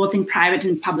 both in private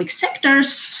and public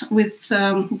sectors, with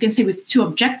we can say with two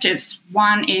objectives.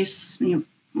 One is,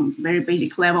 very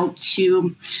basic level,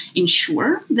 to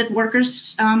ensure that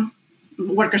workers'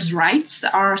 rights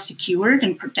are secured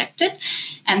and protected.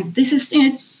 And this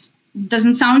is,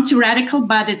 doesn't sound too radical,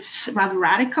 but it's rather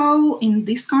radical in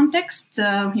this context.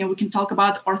 We can talk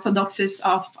about orthodoxies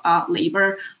of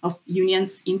labor, of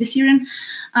unions in the Syrian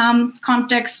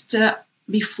context.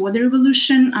 before the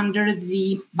revolution, under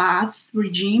the Ba'ath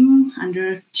regime,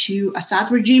 under two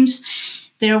Assad regimes,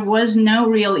 there was no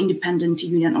real independent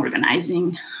union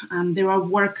organizing. There were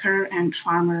worker and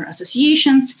farmer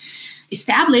associations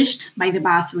established by the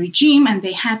Ba'ath regime, and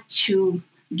they had to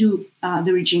do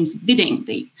the regime's bidding.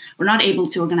 They were not able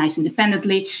to organize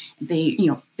independently. They,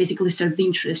 basically served the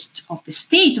interests of the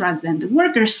state rather than the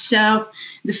workers. So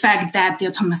the fact that the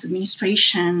autonomous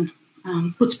administration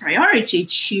puts priority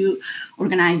to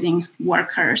organizing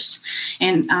workers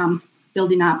and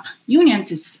building up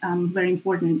unions is very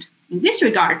important in this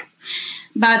regard.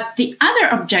 But the other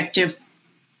objective,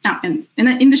 and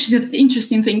this is an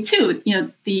interesting thing too,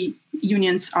 the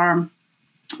unions are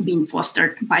being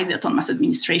fostered by the autonomous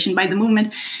administration, by the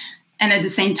movement, and at the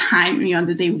same time,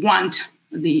 that they want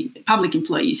the public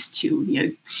employees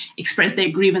to express their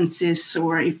grievances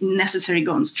or, if necessary,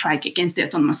 go on strike against the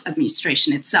autonomous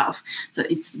administration itself. So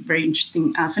it's a very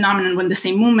interesting phenomenon when the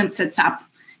same movement sets up,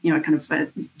 kind of a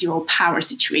dual power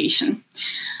situation.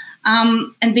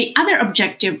 And the other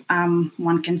objective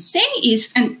one can say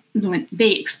is, and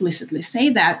they explicitly say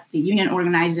that the union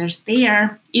organizers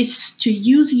there is to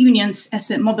use unions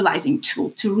as a mobilizing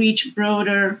tool to reach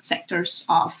broader sectors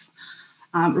of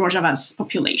Rojava's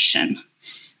population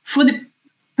for the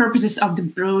purposes of the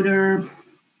broader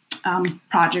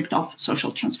project of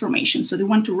social transformation. So they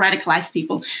want to radicalize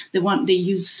people. They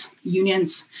use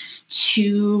unions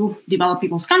to develop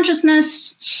people's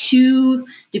consciousness, to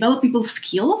develop people's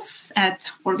skills at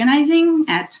organizing,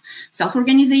 at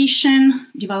self-organization,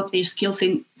 develop their skills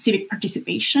in civic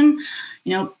participation.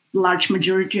 Large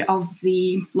majority of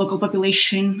the local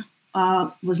population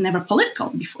was never political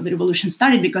before the revolution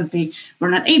started because they were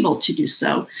not able to do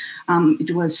so.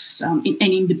 It was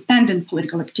any independent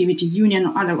political activity, union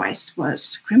or otherwise,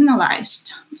 was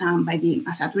criminalized by the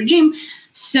Assad regime.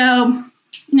 So,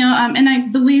 and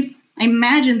I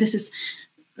imagine this is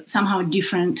somehow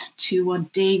different to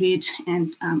what David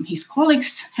and his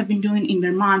colleagues have been doing in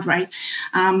Vermont, right?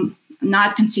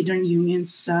 Not considering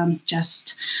unions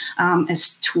just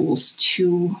as tools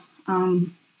to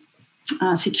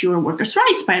secure workers'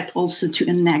 rights, but also to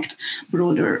enact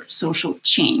broader social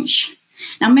change.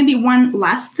 Now, maybe one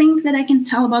last thing that I can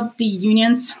tell about the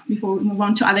unions before we move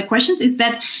on to other questions is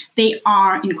that they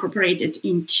are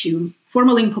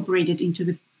formally incorporated into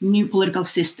the new political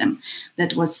system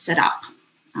that was set up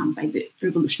by the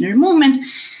revolutionary movement.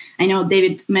 I know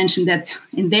David mentioned that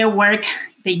in their work,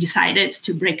 they decided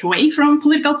to break away from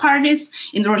political parties.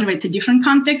 In Rojava, it's a different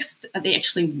context. They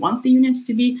actually want the unions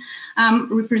to be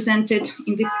represented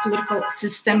in the political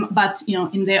system, but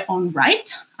in their own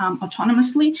right,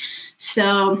 autonomously.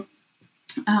 So,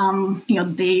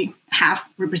 they have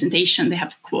representation. They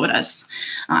have quotas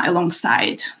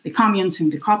alongside the communes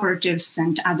and the cooperatives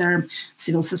and other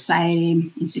civil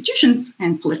society institutions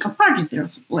and political parties. There are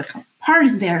political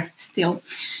parties there still,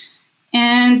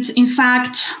 and in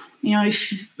fact,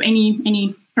 if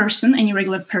any person, any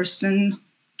regular person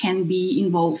can be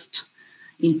involved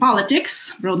in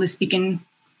politics, broadly speaking,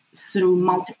 through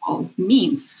multiple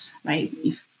means, right?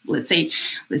 Let's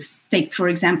take, for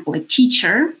example, a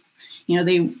teacher,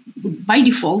 they would by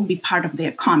default be part of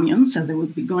their commune. So they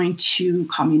would be going to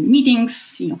commune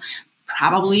meetings,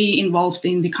 probably involved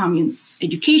in the commune's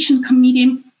education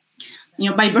committee,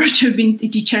 by virtue of being a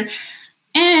teacher.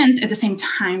 And at the same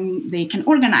time, they can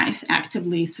organize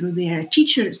actively through their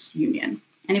teachers' union.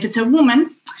 And if it's a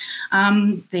woman,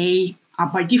 they are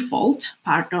by default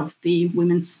part of the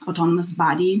women's autonomous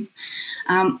bodies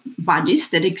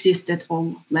that exist at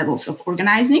all levels of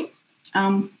organizing,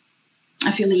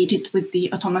 affiliated with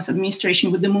the autonomous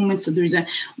administration, with the movement. So there is a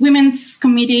women's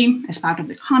committee as part of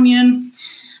the commune.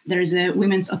 There is a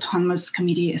women's autonomous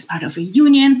committee as part of a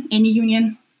union, any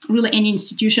union, really any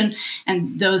institution.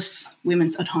 And those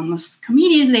women's autonomous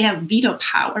committees, they have veto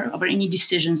power over any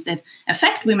decisions that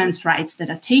affect women's rights that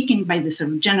are taken by the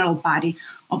sort of general body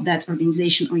of that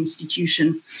organization or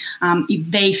institution,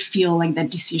 if they feel like that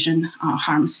decision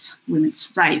harms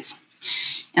women's rights.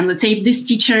 And let's say if this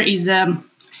teacher is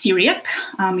Syriac,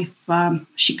 if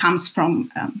she comes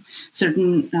from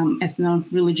certain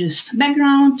ethno-religious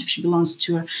background, if she belongs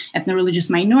to an ethno-religious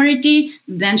minority,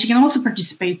 then she can also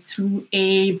participate through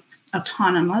a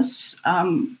autonomous,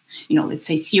 let's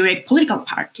say Syriac political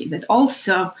party that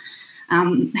also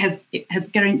has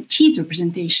guaranteed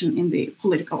representation in the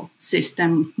political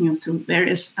system, through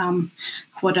various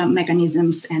quota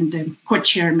mechanisms and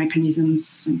co-chair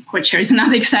mechanisms. And co-chair is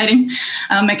another exciting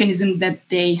mechanism that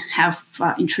they have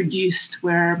introduced,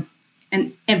 where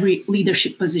in every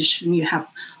leadership position you have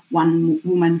one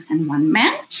woman and one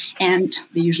man, and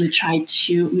they usually try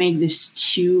to make these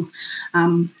two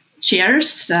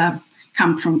chairs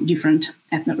come from different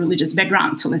ethno-religious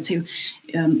backgrounds. So let's say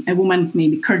a woman may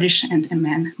be Kurdish and a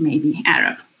man may be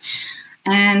Arab.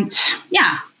 And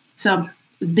so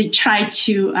they try to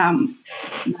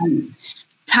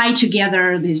tie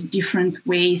together these different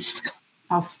ways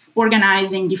of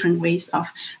organizing, different ways of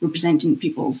representing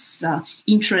people's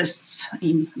interests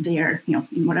in their,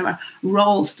 in whatever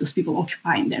roles those people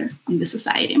occupy in the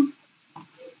society.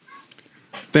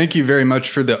 Thank you very much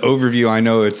for the overview. I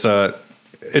know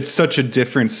it's such a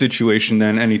different situation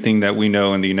than anything that we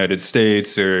know in the United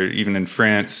States or even in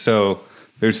France. So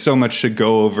there's so much to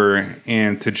go over,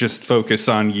 and to just focus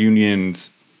on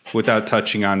unions without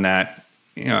touching on that,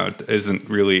 isn't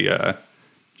really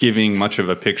giving much of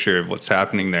a picture of what's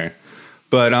happening there.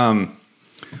 But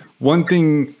one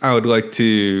thing I would like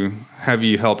to have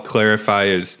you help clarify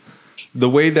is the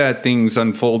way that things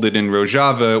unfolded in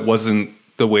Rojava wasn't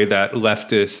the way that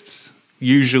leftists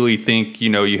usually think.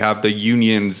 You have the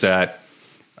unions that,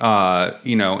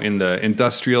 in the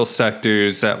industrial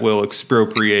sectors that will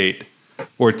expropriate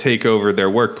or take over their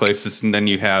workplaces. And then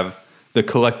you have the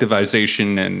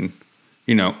collectivization and,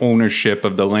 ownership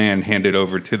of the land handed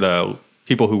over to the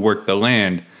people who work the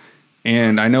land.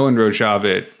 And I know in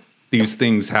Rojava, these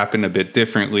things happen a bit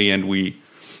differently. And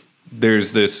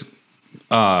there's this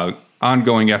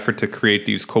ongoing effort to create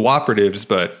these cooperatives,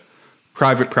 but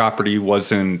private property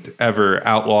wasn't ever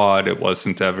outlawed. It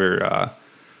wasn't ever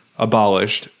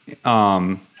abolished.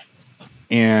 And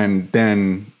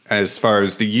then as far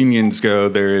as the unions go,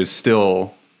 there is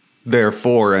still,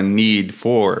 therefore, a need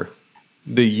for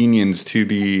the unions to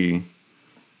be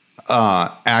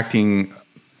acting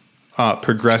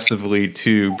progressively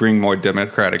to bring more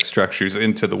democratic structures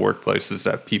into the workplaces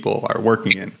that people are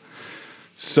working in.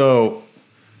 So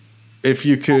if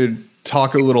you could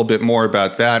talk a little bit more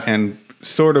about that and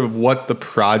sort of what the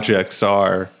projects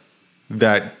are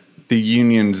that the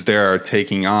unions there are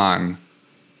taking on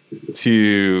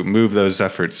to move those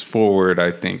efforts forward,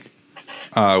 I think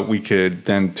we could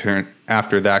then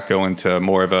after that go into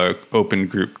more of a open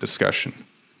group discussion.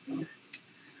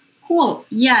 Cool.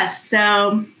 Yes.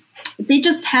 So they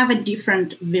just have a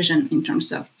different vision in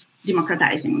terms of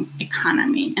democratizing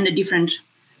economy and a different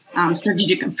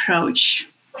strategic approach,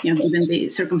 given the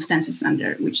circumstances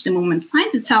under which the movement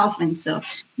finds itself. And so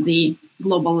the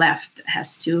global left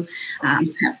has to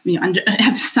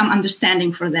have some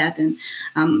understanding for that and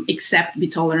be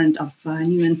tolerant of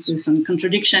nuances and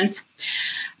contradictions.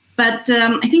 But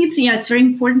I think it's very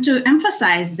important to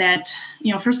emphasize that,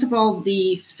 first of all,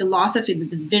 the philosophy,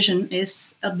 the vision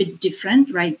is a bit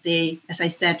different, right? They, as I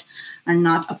said, are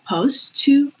not opposed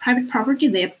to private property.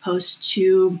 They're opposed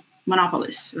to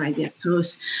monopolies, right? They're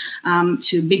opposed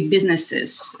to big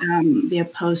businesses. They're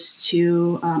opposed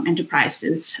to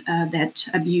enterprises that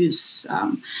abuse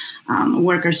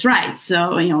workers' rights.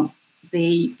 So,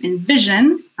 they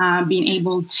envision being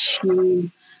able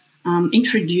to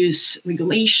introduce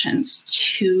regulations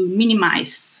to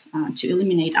minimize, to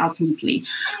eliminate ultimately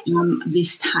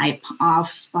this type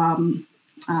of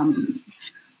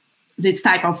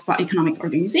economic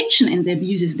organization and the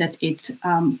abuses that it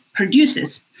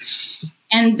produces.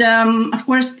 And of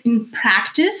course, in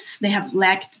practice, they have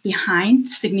lagged behind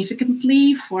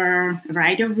significantly for a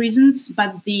variety of reasons.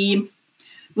 But the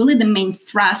main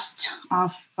thrust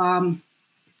of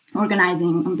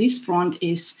organizing on this front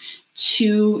is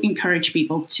to encourage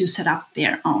people to set up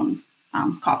their own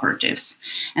cooperatives.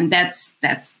 And that's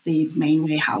the main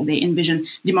way how they envision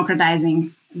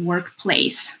democratizing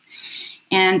workplace.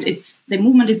 And the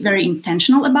movement is very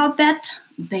intentional about that.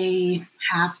 They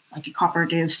have like a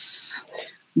cooperatives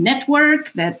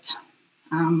network that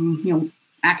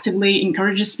actively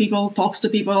encourages people, talks to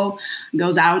people,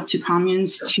 goes out to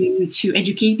communes to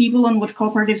educate people on what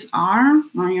cooperatives are.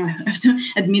 I have to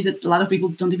admit that a lot of people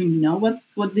don't even know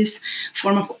what this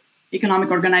form of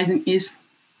economic organizing is.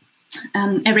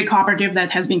 Every cooperative that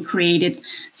has been created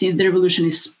since the revolution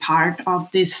is part of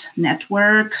this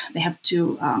network. They have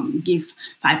to give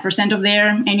 5% of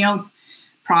their annual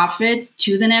profit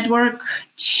to the network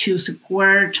to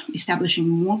support establishing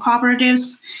more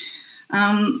cooperatives.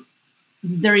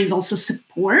 There is also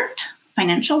support,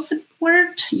 financial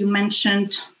support. You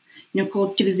mentioned,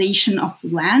 collectivization of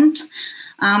land.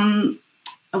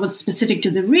 What's specific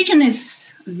to the region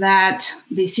is that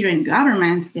the Syrian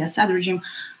government, the Assad regime,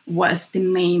 was the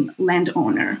main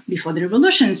landowner before the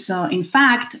revolution. So, in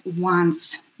fact,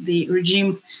 once the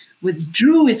regime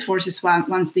withdrew its forces,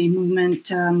 once the movement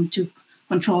took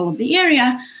control of the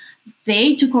area,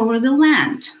 they took over the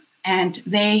land. And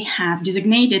they have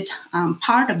designated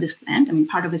part of this land. I mean,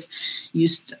 part of it is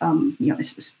used,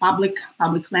 as public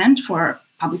land for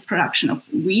public production of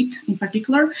wheat in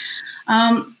particular.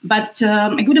 But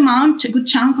a good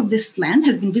chunk of this land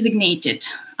has been designated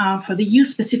for the use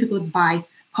specifically by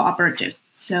cooperatives.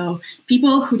 So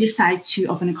people who decide to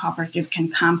open a cooperative can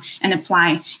come and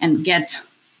apply and get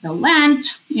the land,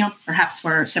 perhaps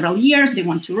for several years. They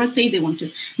want to rotate. They want to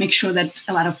make sure that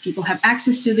a lot of people have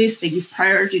access to this. They give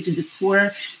priority to the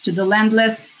poor, to the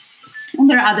landless. And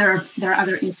there are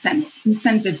other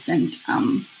incentives and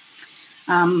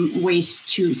ways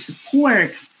to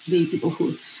support the people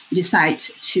who decide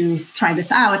to try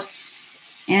this out.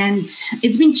 And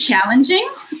it's been challenging,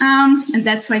 and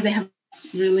that's why they have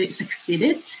really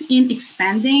succeeded in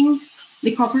expanding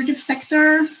the cooperative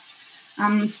sector.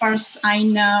 As far as I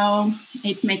know,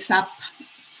 it makes up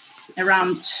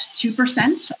around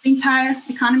 2% of the entire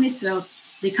economy. So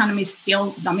the economy is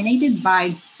still dominated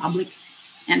by public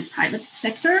and private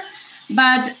sector,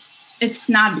 but it's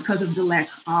not because of the lack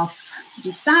of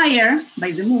desire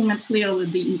by the movement. Clearly,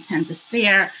 the intent is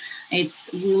there.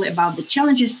 It's really about the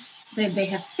challenges that they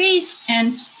have faced,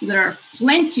 and there are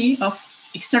plenty of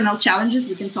external challenges.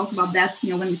 We can talk about that,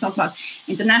 when we talk about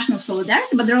international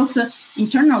solidarity, but there are also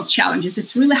internal challenges.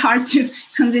 It's really hard to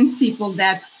convince people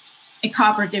that a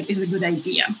cooperative is a good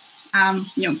idea.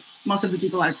 Most of the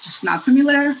people are just not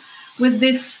familiar with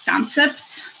this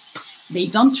concept. They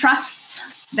don't trust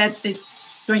that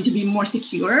it's going to be more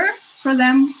secure for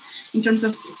them in terms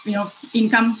of,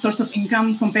 source of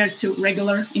income compared to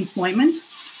regular employment.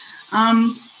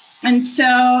 And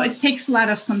so it takes a lot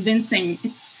of convincing.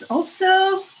 It's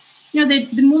also,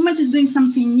 the movement is doing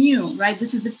something new, right?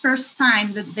 This is the first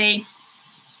time that they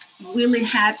really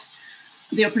had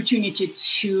the opportunity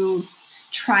to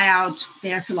try out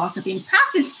their philosophy in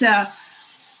practice. So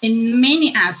in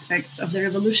many aspects of the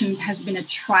revolution, it has been a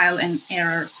trial and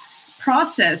error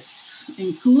process,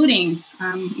 including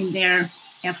in their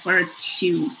effort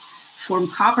to form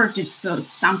cooperatives. So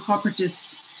some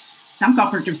cooperatives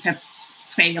have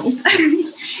failed,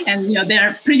 and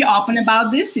they're pretty open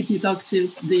about this. If you talk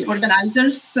to the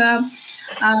organizers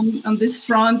on this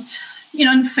front,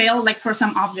 and fail like for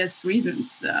some obvious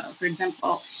reasons. For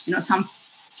example,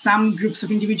 some groups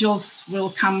of individuals will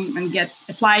come and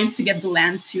apply to get the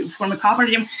land to form a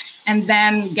cooperative, and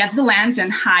then get the land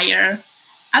and hire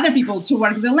other people to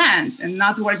work the land and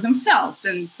not work themselves.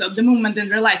 And so the movement then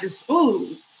realizes, oh,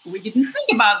 we didn't think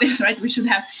about this, right? We should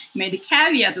have made a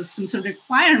caveat or some sort of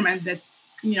requirement that,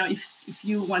 if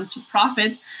you want to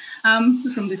profit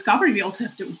from this cooperative, you also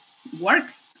have to work,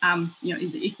 in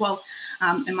the equal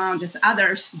amount as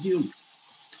others do.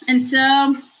 And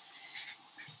so,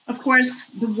 of course,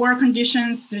 the war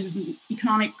conditions, there's an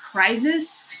economic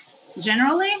crisis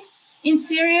generally in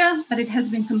Syria, but it has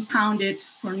been compounded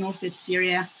for North East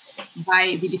Syria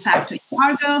by the de facto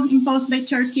embargo imposed by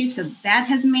Turkey. So that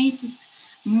has made it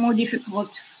more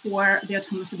difficult for the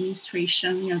autonomous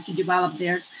administration, to develop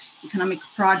their economic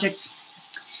projects.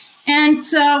 And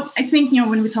so I think,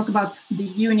 when we talk about the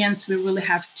unions, we really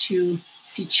have to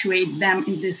situate them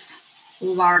in this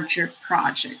larger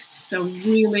project. So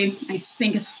really, I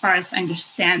think as far as I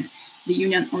understand the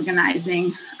union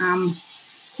organizing,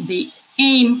 the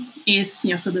aim is,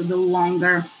 sort of the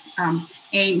longer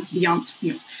aim beyond,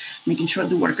 making sure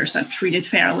the workers are treated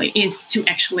fairly, is to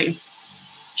actually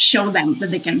show them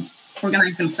that they can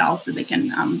organize themselves, that they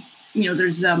can,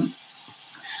 there's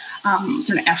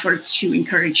sort of effort to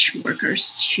encourage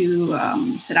workers to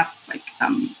set up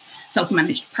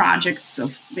self-managed projects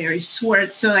of various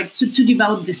sorts. So to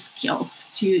develop the skills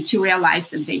to realize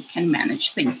that they can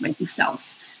manage things by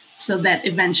themselves, so that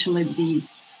eventually the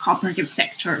cooperative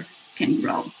sector can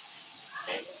grow.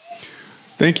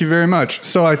 Thank you very much.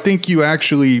 So I think you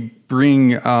actually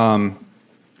bringing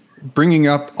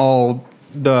up all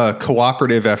the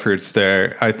cooperative efforts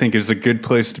there, I think is a good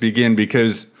place to begin,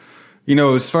 because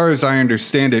as far as I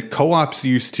understand it, co-ops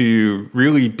used to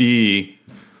really be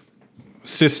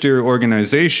sister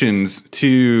organizations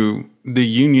to the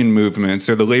union movements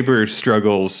or the labor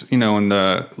struggles, in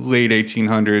the late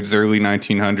 1800s, early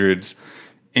 1900s.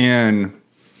 And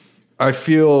I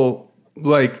feel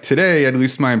like today, at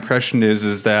least my impression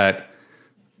is that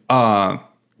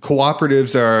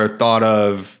cooperatives are thought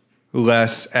of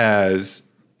less as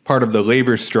part of the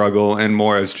labor struggle and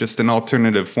more as just an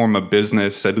alternative form of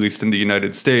business, at least in the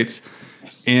United States.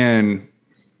 And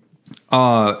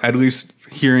at least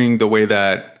hearing the way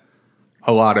that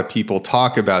a lot of people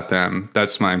talk about them,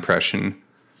 that's my impression.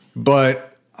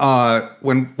 But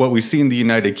what we see in the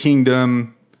United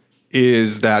Kingdom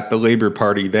is that the Labour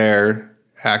Party there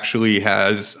actually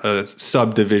has a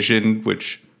subdivision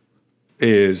which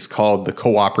is called the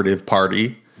Cooperative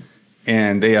Party,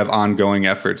 and they have ongoing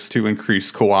efforts to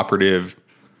increase cooperative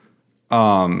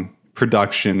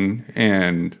production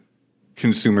and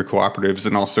consumer cooperatives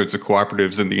and all sorts of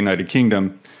cooperatives in the United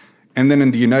Kingdom. And then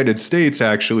in the United States,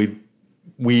 actually,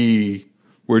 we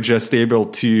were just able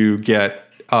to get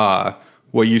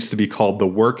what used to be called the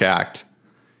Work Act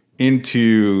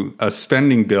into a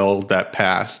spending bill that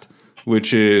passed,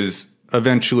 which is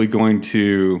eventually going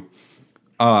to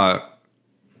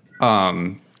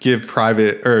give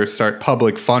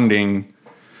public funding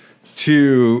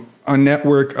to a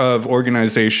network of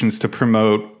organizations to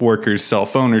promote workers'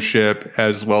 self-ownership,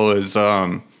 as well as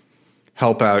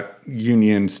help out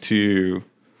unions who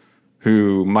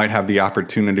might have the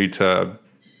opportunity to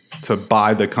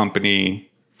buy the company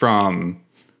from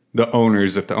the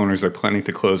owners if the owners are planning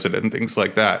to close it and things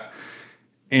like that.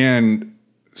 And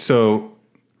so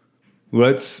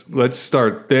let's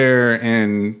start there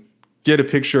and get a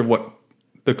picture of what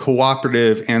the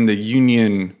cooperative and the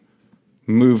union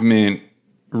movement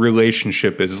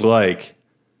relationship is like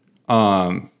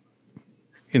in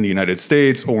the United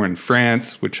States or in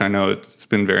France, which I know it's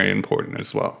been very important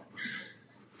as well.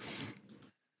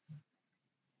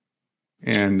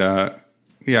 And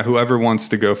whoever wants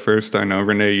to go first. I know,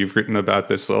 René, you've written about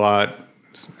this a lot.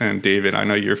 And David, I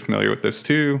know you're familiar with this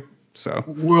too. So,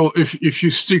 well, if you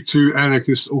stick to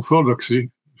anarchist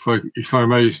orthodoxy, if I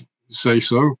may say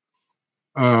so,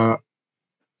 the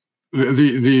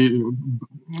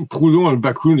Proudhon and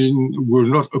Bakunin were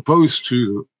not opposed to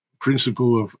the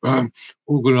principle of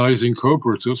organizing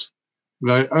cooperatives.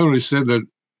 They only said that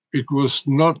it was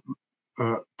not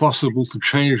possible to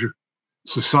change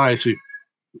society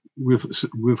with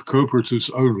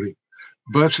cooperatives only,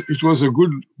 but it was a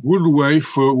good way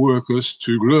for workers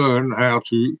to learn how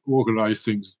to organize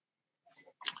things.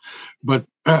 But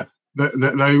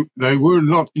they were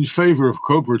not in favor of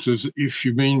cooperatives. If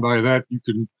you mean by that you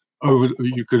can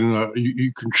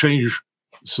change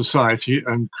society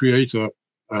and create a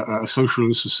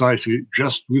socialist society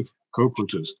just with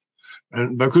cooperatives.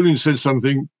 And Bakunin said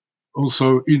something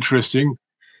also interesting.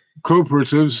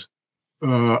 Cooperatives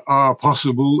are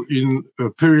possible in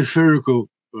peripheral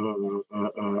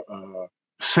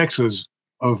sectors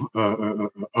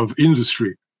of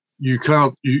industry. You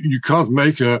can't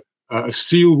make a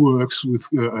steelworks with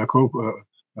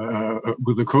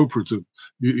a cooperative.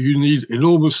 You need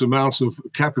enormous amounts of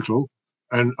capital,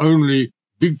 and only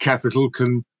big capital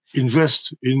can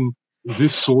invest in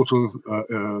this sort of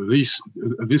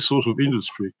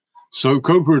industry. So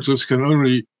cooperatives can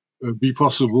only be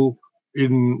possible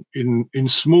in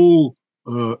small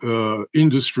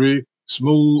industry,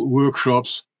 small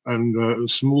workshops, and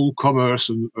small commerce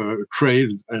and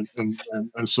trade and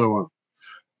so on.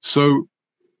 So,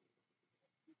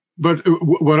 but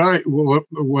what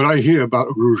I hear about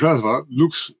Rojava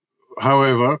looks,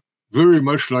 however, very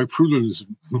much like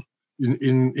Proudhonism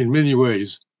in many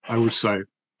ways, I would say,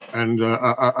 and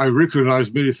I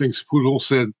recognize many things Proudhon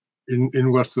said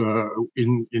in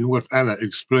what Anna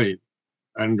explained,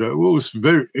 and well, it's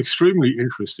extremely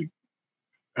interesting.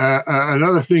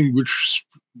 Another thing which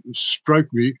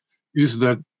struck me is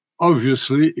that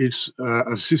obviously it's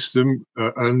a system,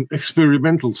 an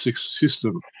experimental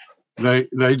system.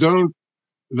 They don't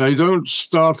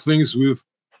start things with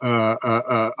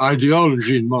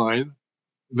ideology in mind.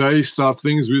 They start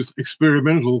things with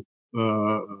experimental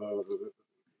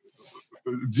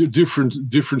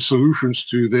different solutions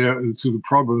to the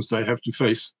problems they have to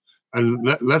face, and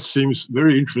that seems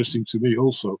very interesting to me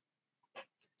also.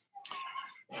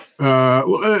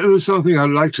 There's something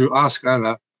I'd like to ask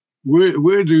Anna.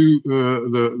 Where do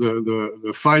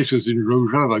the fighters in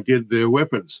Rojava get their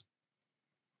weapons?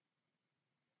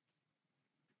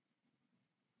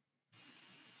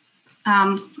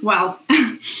 Well,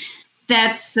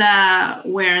 that's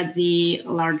where the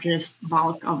largest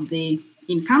bulk of the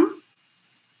income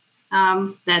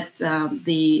that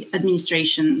the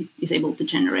administration is able to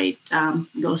generate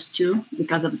goes to,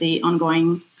 because of the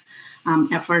ongoing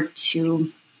effort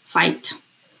to fight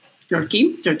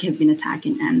Turkey. Turkey has been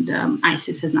attacking, and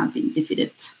ISIS has not been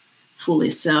defeated fully.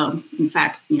 So, in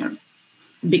fact, a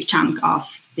big chunk of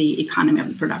the economy of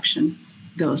the production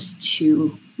goes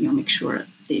to make sure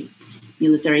the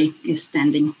military is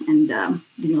standing and the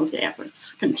military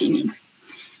efforts continue.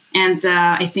 And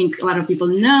I think a lot of people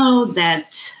know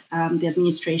that the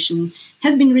administration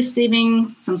has been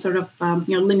receiving some sort of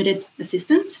limited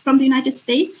assistance from the United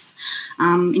States,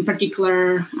 in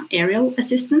particular aerial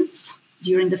assistance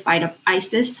during the fight of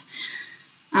ISIS,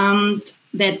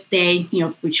 that they,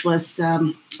 which was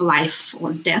a life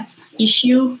or death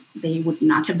issue. They would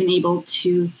not have been able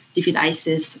to defeat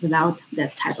ISIS without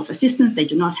that type of assistance. They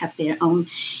do not have their own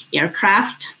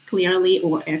aircraft, clearly,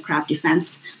 or aircraft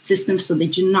defense systems, so they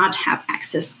do not have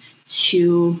access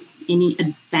to any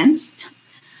advanced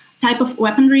type of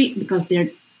weaponry because they're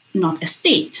not a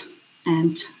state.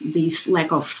 And this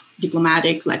lack of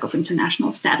diplomatic, lack of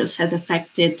international status has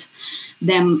affected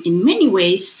them in many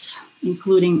ways,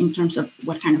 including in terms of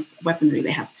what kind of weaponry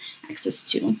they have access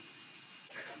to.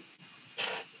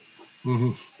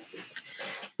 Mm-hmm.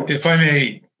 If I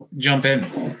may jump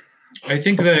in, I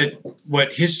think that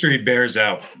what history bears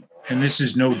out, and this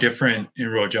is no different in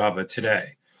Rojava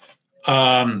today,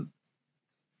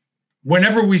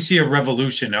 whenever we see a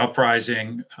revolution,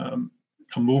 uprising,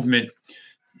 a movement,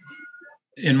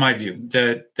 in my view,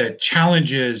 that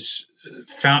challenges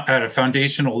at a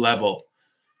foundational level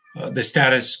the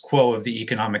status quo of the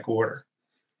economic order,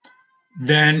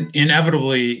 then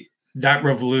inevitably that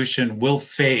revolution will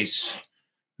face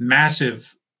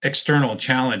massive external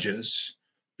challenges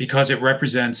because it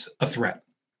represents a threat.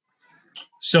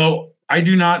 So I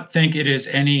do not think it is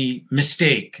any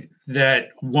mistake that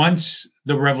once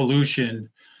the revolution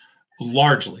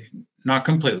largely, not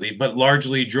completely, but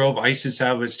largely drove ISIS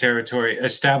out of its territory,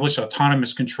 established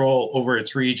autonomous control over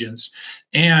its regions,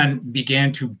 and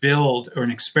began to build or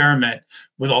an experiment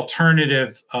with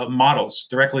alternative models,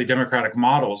 directly democratic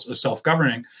models of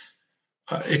self-governing,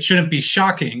 it shouldn't be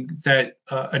shocking that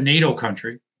a NATO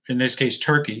country, in this case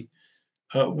Turkey,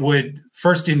 would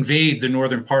first invade the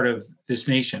northern part of this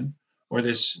nation or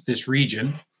this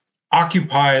region,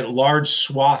 occupy large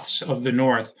swaths of the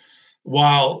north,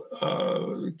 while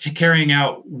carrying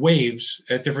out waves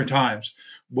at different times,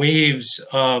 waves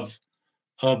of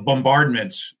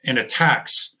bombardments and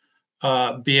attacks,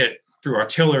 be it through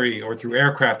artillery or through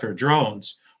aircraft or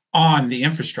drones, on the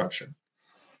infrastructure.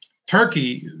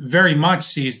 Turkey very much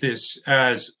sees this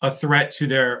as a threat to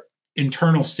their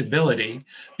internal stability,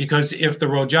 because if the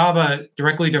Rojava,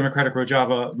 directly democratic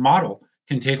Rojava model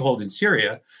can take hold in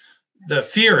Syria, the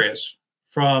fear is,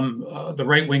 from the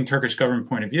right-wing Turkish government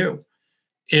point of view,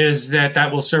 is that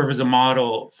that will serve as a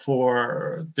model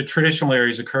for the traditional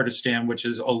areas of Kurdistan, which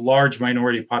is a large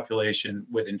minority population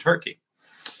within Turkey.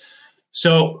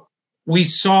 So we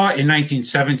saw in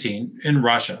 1917 in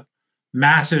Russia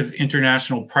massive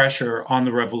international pressure on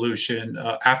the revolution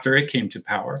after it came to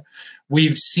power.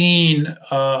 We've seen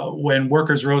when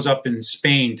workers rose up in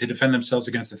Spain to defend themselves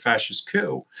against the fascist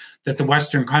coup, that the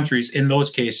Western countries in those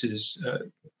cases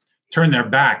turned their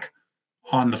back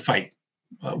on the fight,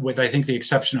 with, I think, the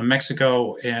exception of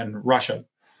Mexico and Russia.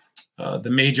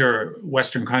 The major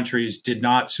Western countries did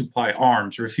not supply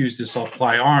arms, refused to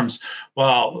supply arms,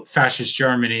 while fascist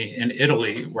Germany and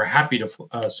Italy were happy to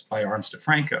supply arms to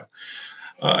Franco.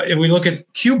 If we look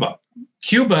at Cuba,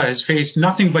 Cuba has faced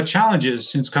nothing but challenges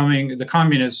since the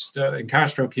communists and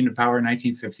Castro came to power in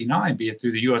 1959, be it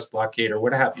through the US blockade or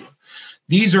what have you.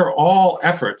 These are all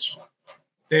efforts.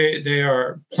 They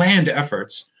are planned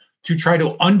efforts to try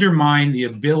to undermine the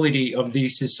ability of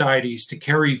these societies to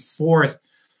carry forth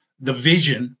the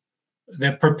vision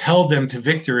that propelled them to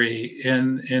victory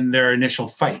in their initial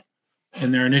fight,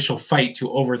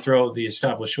 to overthrow the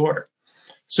established order.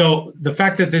 So the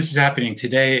fact that this is happening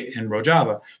today in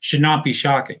Rojava should not be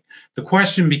shocking. The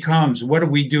question becomes, what do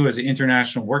we do as an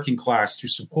international working class to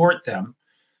support them,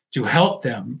 to help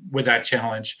them with that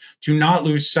challenge, to not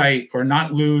lose sight or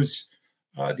not lose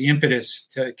the impetus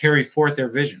to carry forth their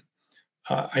vision?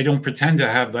 I don't pretend to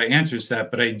have the answers to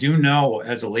that, but I do know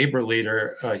as a labor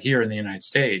leader here in the United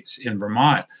States, in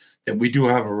Vermont, that we do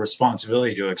have a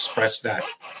responsibility to express that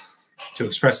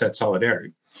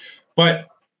solidarity. But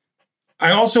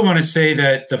I also want to say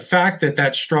that the fact that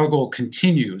that struggle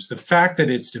continues, the fact that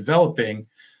it's developing,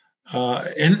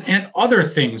 and other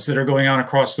things that are going on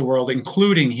across the world,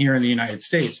 including here in the United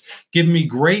States, give me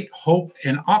great hope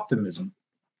and optimism.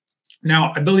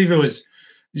 Now, I believe it was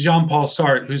Jean-Paul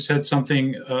Sartre who said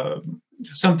something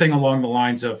along the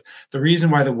lines of, the reason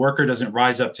why the worker doesn't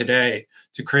rise up today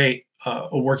to create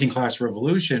a working class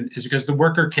revolution is because the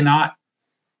worker cannot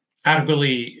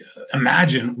adequately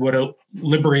imagine what a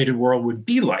liberated world would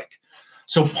be like.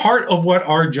 So part of what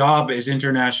our job as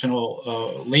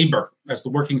international labor, as the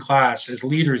working class, as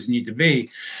leaders need to be,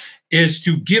 is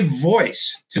to give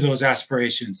voice to those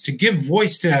aspirations, to give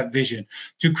voice to that vision,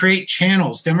 to create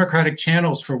channels, democratic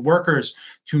channels for workers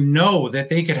to know that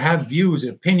they could have views,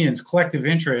 opinions, collective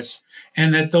interests,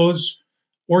 and that those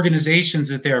organizations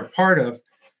that they are part of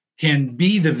can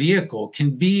be the vehicle,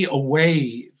 can be a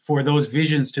way for those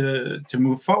visions to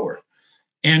move forward.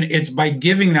 And it's by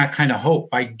giving that kind of hope,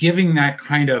 by giving that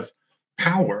kind of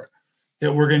power,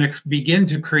 that we're going to begin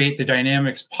to create the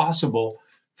dynamics possible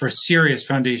for serious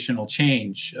foundational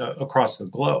change across the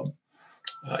globe.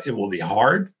 It will be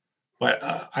hard, but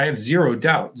I have zero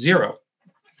doubt,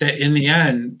 that in the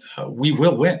end, we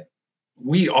will win.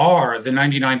 we are the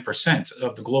 99%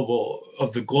 of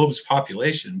the globe's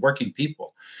population, working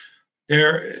people.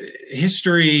 Their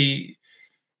history,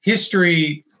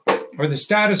 or the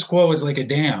status quo is like a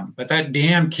dam, but that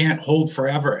dam can't hold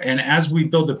forever. And as we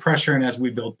build the pressure and as we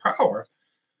build power,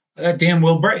 that dam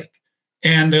will break.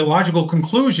 And the logical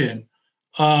conclusion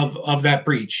of that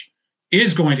breach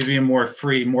is going to be a more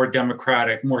free, more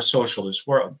democratic, more socialist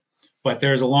world. But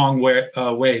there's a long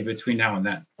way between now and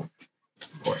then,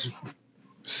 of course.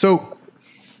 So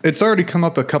it's already come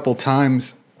up a couple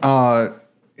times,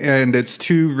 and it's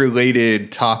two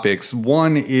related topics.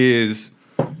 One is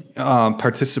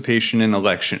participation in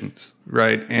elections,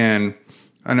 right? And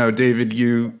I know, David,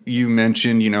 you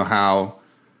mentioned, how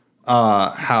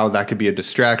that could be a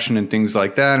distraction and things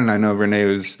like that. And I know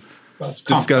René was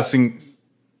discussing.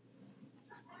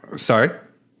 Sorry?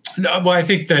 No, well, I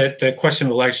think that the question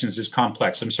of elections is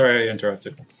complex. I'm sorry I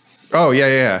interrupted. Oh,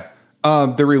 yeah.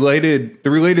 The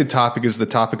related topic is the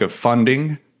topic of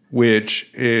funding,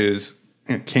 which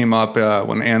came up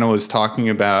when Anna was talking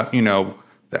about,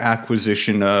 the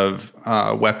acquisition of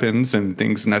weapons and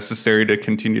things necessary to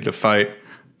continue to fight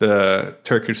the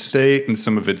Turkish state and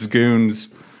some of its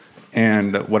goons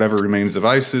and whatever remains of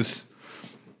ISIS.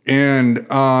 And,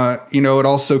 it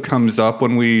also comes up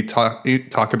when we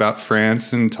talk about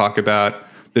France and talk about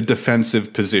the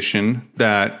defensive position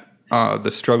that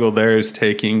the struggle there is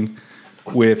taking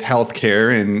with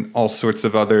healthcare and all sorts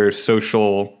of other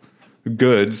social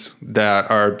goods that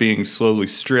are being slowly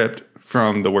stripped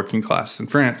from the working class in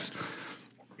France.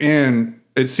 And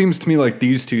it seems to me like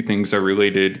these two things are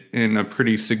related in a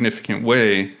pretty significant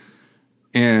way.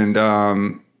 And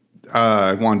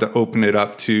I wanted to open it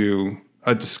up to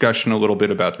a discussion a little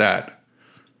bit about that.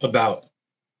 About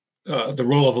the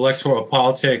role of electoral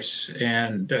politics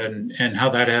and how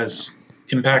that has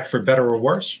impact for better or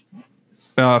worse?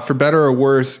 For better or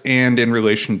worse, and in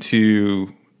relation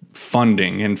to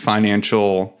funding and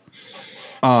financial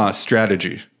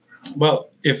strategy. Well,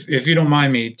 if you don't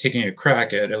mind me taking a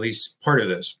crack at least part of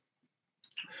this.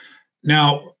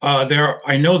 Now,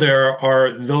 I know there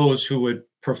are those who would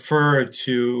prefer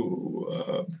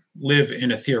to live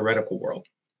in a theoretical world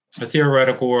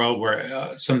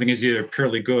where something is either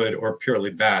purely good or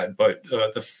purely bad. But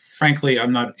frankly,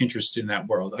 I'm not interested in that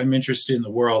world. I'm interested in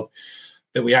the world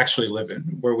that we actually live in,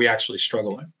 where we actually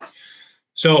struggle in.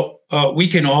 So we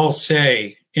can all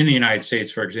say in the United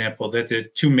States, for example, that the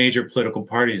two major political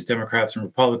parties, Democrats and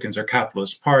Republicans, are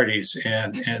capitalist parties,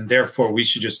 and therefore we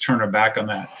should just turn our back on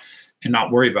that and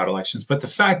not worry about elections. But the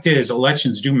fact is,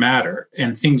 elections do matter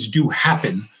and things do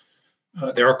happen.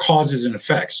 There are causes and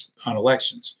effects on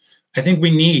elections. I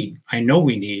know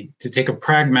we need to take a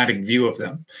pragmatic view of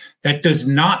them. That does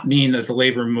not mean that the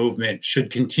labor movement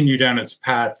should continue down its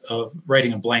path of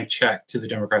writing a blank check to the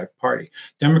Democratic Party.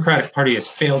 Democratic Party has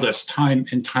failed us time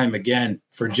and time again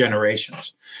for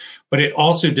generations. But it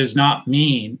also does not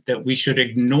mean that we should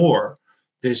ignore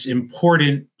this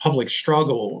important public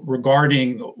struggle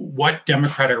regarding what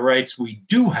democratic rights we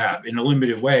do have in a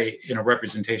limited way in a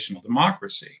representational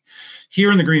democracy.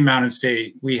 Here in the Green Mountain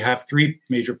State, we have three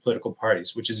major political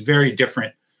parties, which is very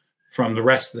different from the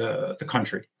rest of the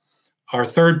country. Our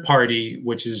third party,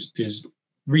 which is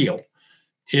real,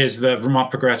 is the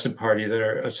Vermont Progressive Party, that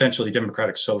are essentially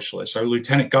democratic socialists. Our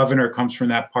lieutenant governor comes from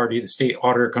that party. The state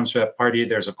auditor comes from that party.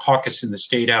 There's a caucus in the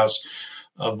State House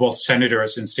of both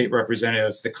senators and state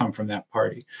representatives that come from that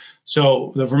party.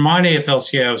 So the Vermont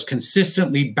AFL-CIO has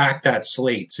consistently backed that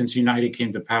slate since United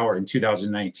came to power in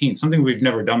 2019, something we've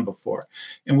never done before.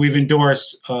 And we've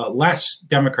endorsed less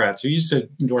Democrats. We used to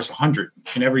endorse 100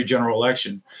 in every general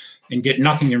election and get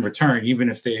nothing in return, even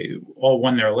if they all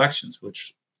won their elections,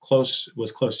 which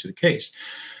was close to the case.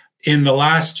 In the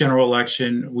last general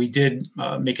election, we did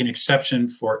make an exception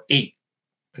for a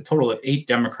total of 8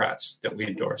 Democrats that we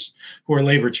endorse, who are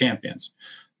labor champions.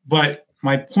 But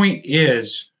my point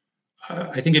is,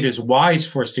 I think it is wise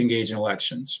for us to engage in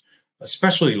elections,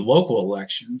 especially local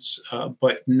elections,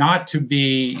 but not to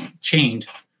be chained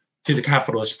to the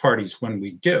capitalist parties when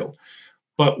we do.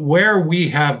 But where we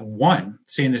have won,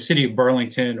 say in the city of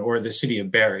Burlington or the city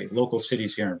of Barrie, local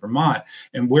cities here in Vermont,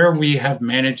 and where we have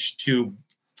managed to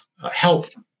help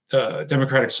the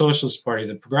Democratic Socialist Party,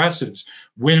 the progressives,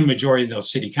 win a majority of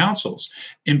those city councils.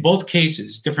 In both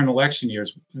cases, different election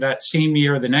years, that same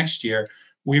year or the next year,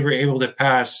 we were able to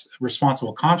pass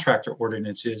responsible contractor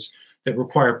ordinances that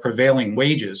require prevailing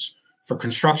wages for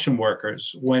construction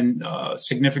workers when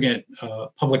significant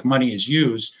public money is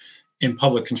used in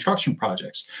public construction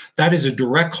projects. That is a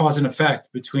direct cause and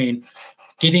effect between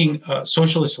getting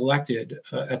socialists elected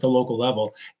at the local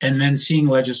level, and then seeing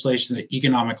legislation that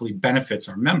economically benefits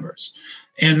our members.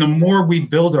 And the more we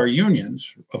build our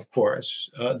unions, of course,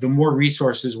 the more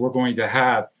resources we're going to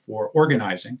have for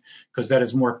organizing, because that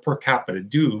is more per capita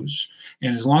dues.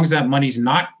 And as long as that money's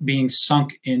not being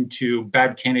sunk into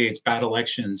bad candidates, bad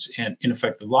elections, and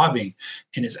ineffective lobbying,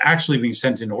 and is actually being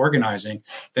sent into organizing,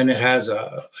 then it has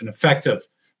an effect of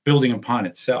building upon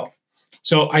itself.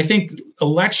 So I think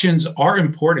elections are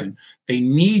important. They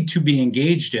need to be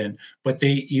engaged in, but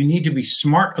you need to be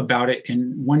smart about it.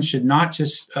 And one should not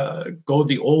just go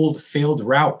the old failed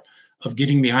route of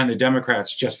getting behind the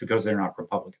Democrats just because they're not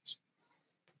Republicans.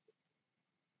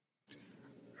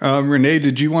 René,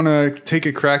 did you want to take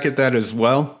a crack at that as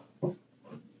well?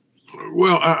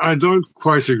 Well, I don't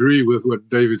quite agree with what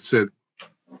David said.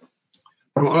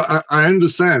 Well, I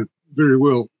understand very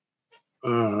well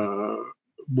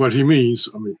what he means.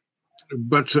 I mean,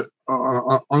 but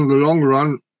on the long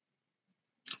run,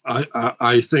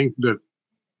 I think that,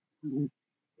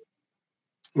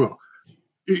 well,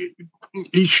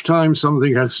 each time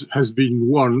something has been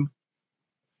won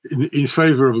in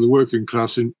favor of the working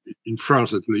class in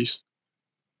France, at least,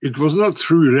 it was not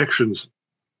through elections.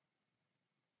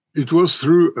 It was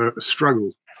through a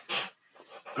struggle.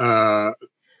 The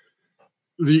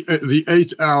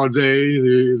 8-hour day,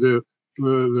 the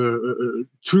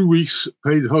 2 weeks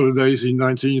paid holidays in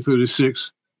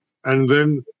 1936, and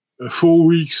then 4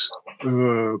 weeks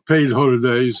paid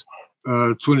holidays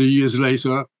 20 years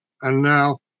later, and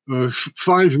now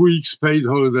 5 weeks paid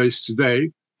holidays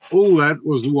today. All that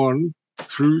was won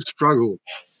through struggle.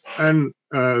 And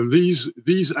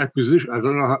these acquisitions, I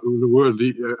don't know how the word,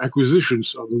 the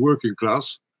acquisitions of the working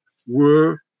class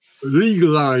were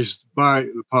legalized by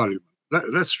the parliament.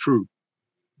 That's true.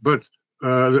 But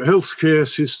the healthcare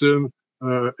system,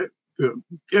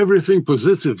 everything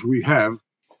positive we have,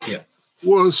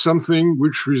 was something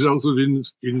which resulted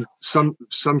in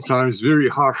sometimes very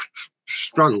harsh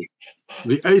struggle.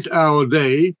 The 8-hour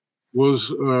day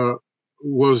was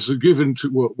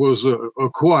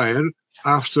acquired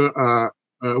after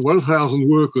 1,000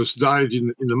 workers died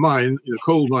in a mine, in a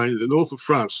coal mine in the north of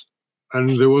France,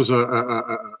 and there was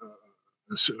a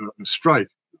strike.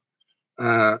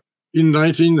 In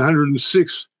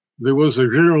 1906, there was a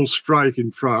general strike in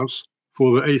France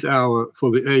for the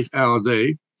 8-hour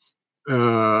day,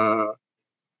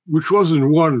 which wasn't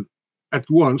won at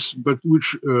once, but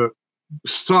which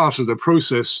started a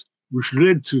process which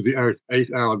led to the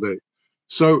 8-hour day.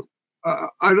 So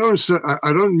I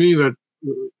don't mean that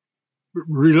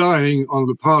relying on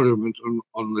the parliament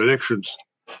on elections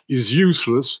is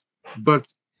useless, but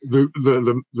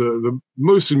the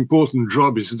most important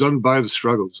job is done by the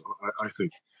struggles, I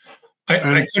think.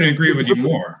 I couldn't agree with you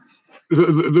more.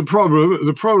 The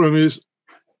problem is,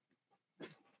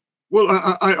 well,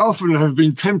 I often have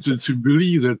been tempted to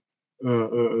believe that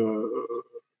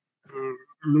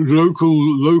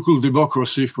local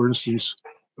democracy, for instance,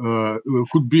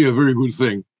 could be a very good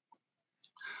thing.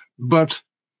 But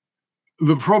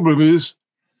the problem is,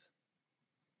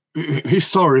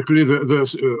 historically,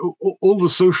 all the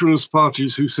socialist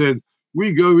parties who said,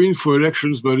 we go in for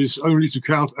elections, but it's only to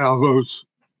count our votes.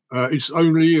 It's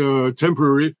only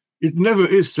temporary. It never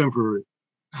is temporary.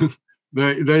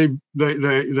 They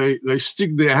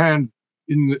stick their hand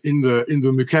in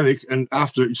the mechanic, and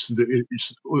after it's the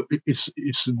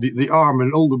arm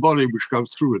and all the body which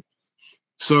comes through it.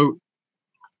 So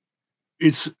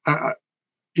it's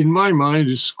in my mind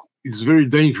it's very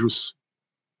dangerous,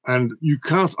 and you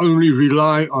can't only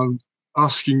rely on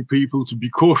asking people to be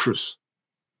cautious,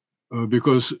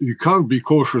 because you can't be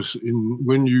cautious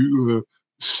when you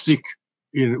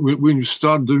when you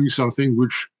start doing something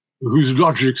whose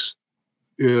logics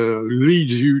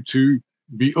leads you to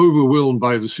be overwhelmed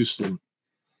by the system.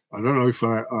 I don't know if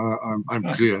I'm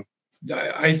clear.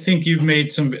 I think you've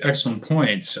made some excellent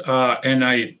points, and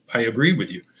I agree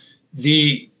with you.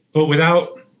 But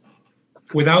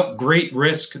without great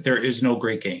risk, there is no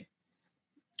great gain.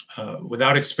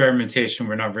 Without experimentation,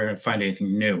 we're not going to find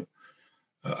anything new.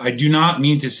 I do not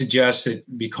mean to suggest that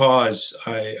because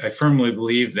I firmly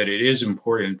believe that it is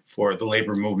important for the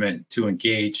labor movement to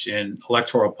engage in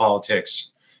electoral politics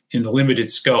in the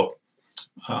limited scope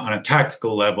on a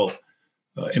tactical level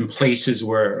in places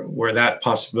where that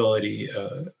possibility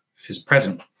is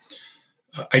present.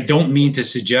 I don't mean to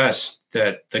suggest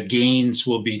that the gains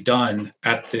will be done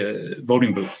at the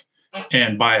voting booth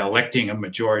and by electing a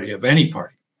majority of any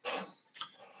party.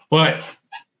 But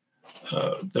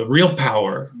the real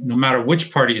power, no matter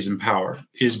which party is in power,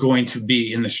 is going to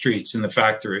be in the streets, in the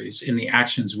factories, in the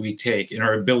actions we take, in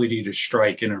our ability to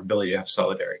strike, in our ability to have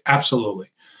solidarity. Absolutely.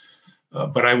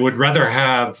 But I would rather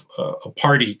have a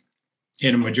party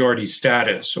in a majority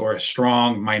status or a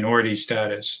strong minority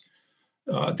status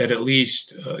that at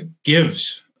least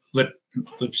gives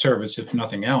lip service, if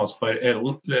nothing else, but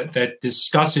that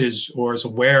discusses or is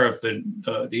aware of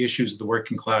the issues of the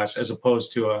working class, as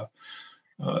opposed to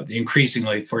the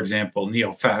increasingly, for example,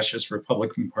 neo-fascist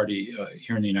Republican Party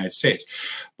here in the United States.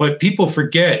 But people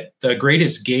forget the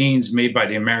greatest gains made by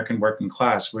the American working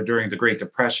class were during the Great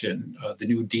Depression, the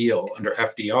New Deal under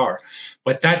FDR.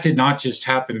 But that did not just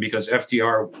happen because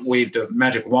FDR waved a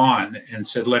magic wand and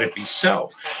said, let it be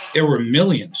so. There were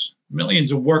millions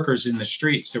of workers in the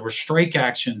streets. There were strike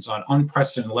actions on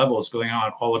unprecedented levels going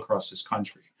on all across this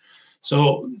country.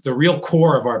 So the real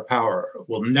core of our power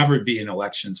will never be in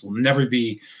elections, will never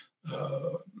be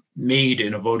made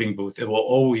in a voting booth. It will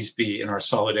always be in our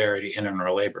solidarity and in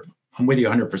our labor. I'm with you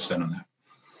 100% on that.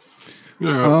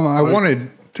 I wanted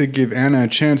to give Anna a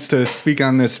chance to speak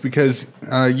on this because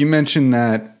you mentioned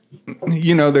that,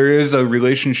 there is a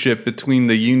relationship between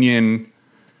the union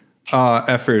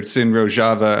efforts in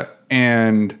Rojava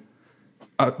and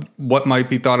what might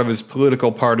be thought of as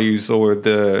political parties or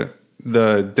the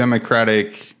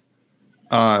democratic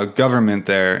government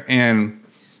there. And,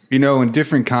 in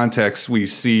different contexts, we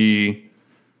see,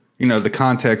 the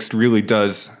context really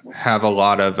does have a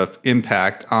lot of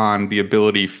impact on the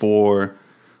ability for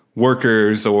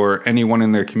workers or anyone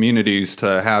in their communities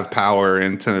to have power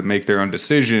and to make their own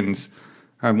decisions.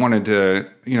 I wanted to,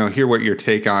 hear what your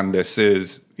take on this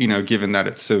is, given that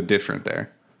it's so different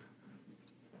there.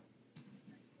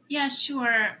 Yeah,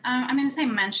 sure. As I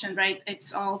mentioned, right,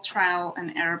 it's all trial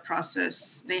and error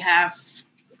process. They have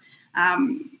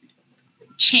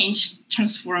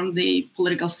transformed the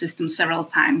political system several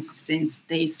times since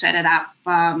they set it up,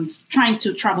 trying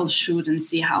to troubleshoot and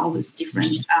see how all these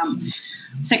different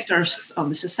sectors of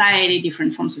the society,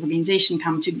 different forms of organization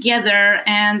come together.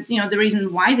 And, the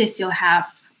reason why they still have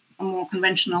a more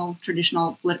conventional,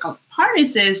 traditional political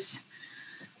parties is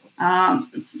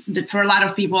that for a lot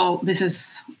of people, this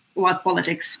is what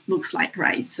politics looks like,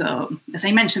 right? So as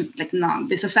I mentioned,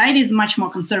 the society is much more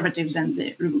conservative than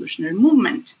the revolutionary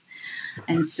movement.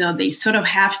 And so they sort of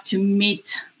have to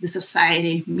meet the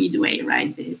society midway,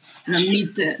 right? They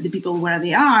meet the people where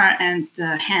they are, and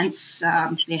hence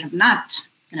they have not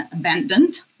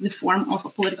abandoned the form of a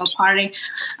political party,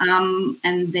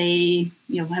 and they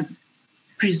have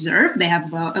preserved. They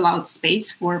have allowed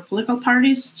space for political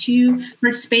parties to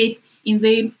participate in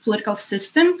the political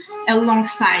system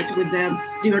alongside with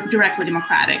the directly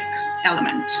democratic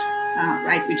element,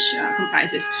 right, which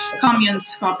comprises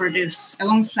communes, cooperatives,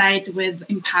 alongside with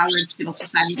empowered civil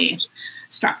society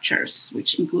structures,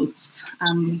 which includes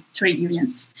trade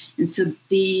unions. And so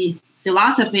the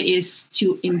philosophy is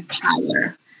to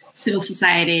empower civil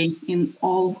society in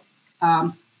all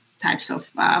types of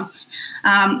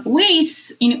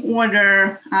ways in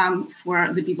order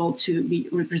for the people to be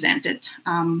represented,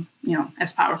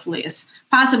 as powerfully as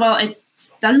possible. It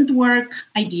doesn't work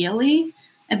ideally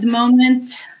at the moment,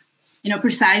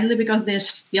 precisely because they're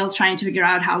still trying to figure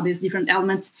out how these different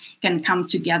elements can come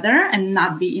together and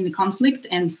not be in conflict,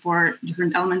 and for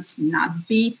different elements not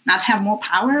have more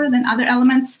power than other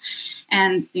elements.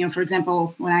 And, for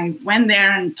example, when I went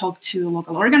there and talked to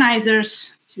local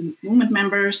organizers, to movement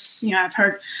members, I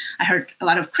heard a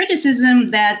lot of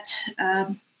criticism that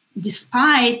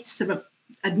despite sort of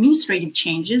administrative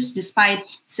changes, despite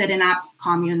setting up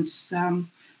communes,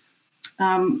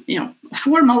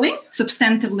 formally,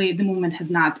 substantively, the movement has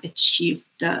not achieved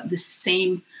the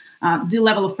same, the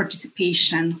level of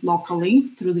participation locally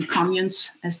through the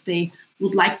communes as they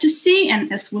would like to see,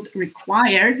 and as would be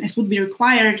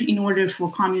required in order for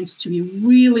communes to be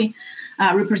really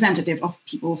representative of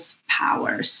people's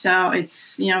power. So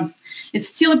it's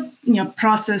still a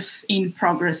process in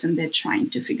progress, and they're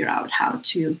trying to figure out how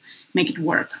to make it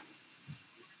work.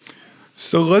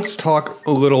 So let's talk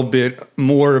a little bit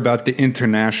more about the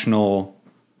international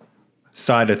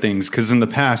side of things, because in the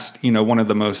past, one of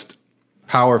the most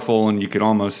powerful, and you could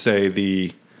almost say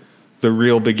the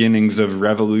real beginnings of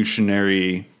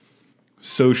revolutionary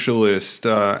socialist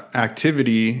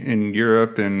activity in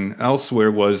Europe and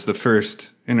elsewhere was the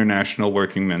first International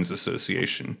Working Men's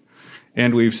Association.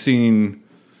 And we've seen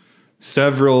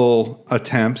several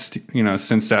attempts,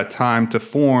 since that time to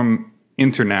form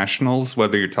internationals,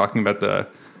 whether you're talking about the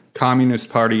Communist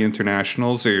Party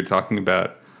internationals or you're talking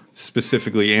about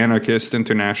specifically anarchist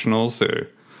internationals or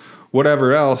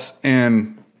whatever else.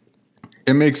 And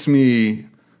it makes me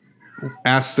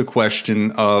ask the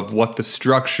question of what the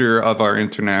structure of our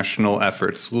international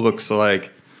efforts looks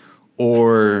like,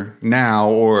 or now,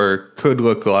 or could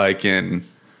look like, and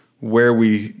where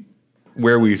we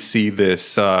where we see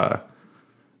this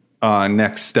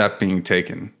next step being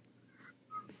taken?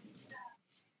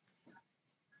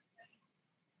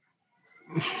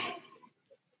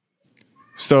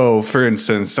 So, for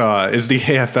instance, is the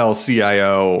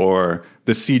AFL-CIO or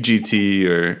the CGT,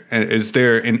 or is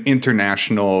there an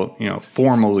international,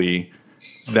 formally,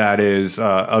 that is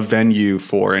a venue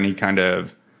for any kind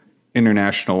of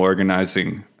international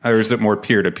organizing, or is it more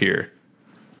peer-to-peer?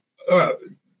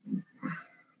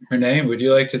 René, would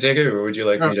you like to take it, or would you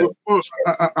like me to? Well,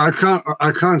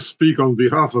 I can't speak on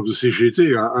behalf of the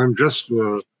CGT. I'm just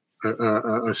a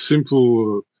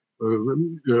simple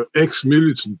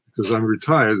ex-militant, because I'm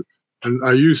retired, and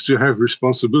I used to have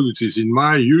responsibilities in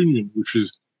my union, which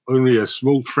is only a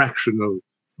small fraction of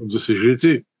the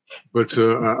CGT. But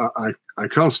I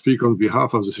can't speak on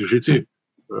behalf of the CGT,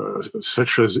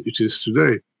 such as it is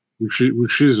today,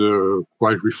 which is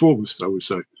quite reformist, I would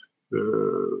say.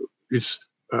 It's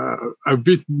a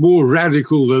bit more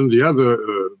radical than the other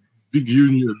big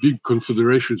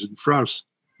confederations in France,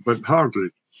 but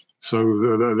hardly. So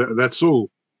that's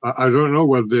all. I don't know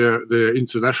what their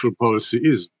international policy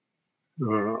is.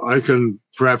 I can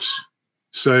perhaps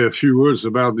say a few words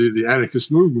about the anarchist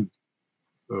movement,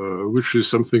 which is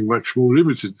something much more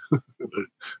limited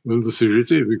than the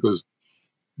CGT,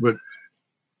 but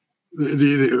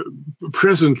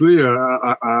presently,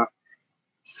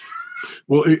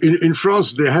 well, in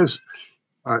France, there has,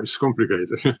 it's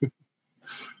complicated.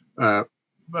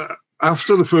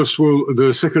 After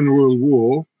the Second World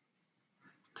War,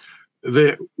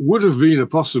 there would have been a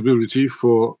possibility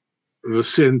for the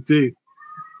CNT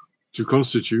to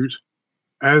constitute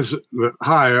as the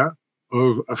higher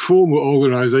of a former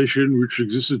organization which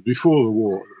existed before the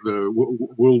war,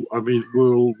 World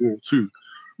War II,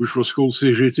 which was called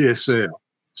CGT-SR,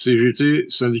 CGT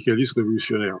Syndicaliste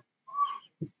Révolutionnaire.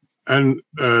 And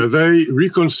they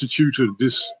reconstituted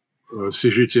this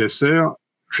CGT-SR,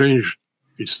 changed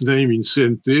its name in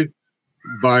CNT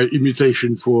by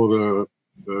imitation for the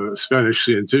Spanish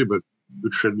CNT, but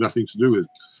which had nothing to do with it.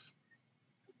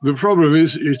 The problem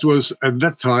is, it was at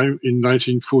that time in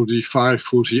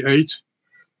 1945-48,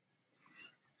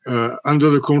 under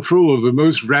the control of the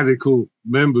most radical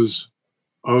members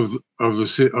of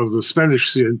the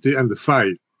Spanish CNT and the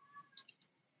FAI,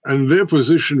 and their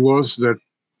position was that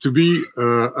to be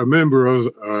a member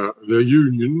of the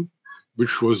union,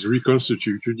 which was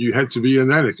reconstituted, you had to be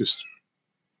an anarchist,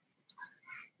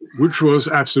 which was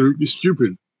absolutely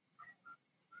stupid.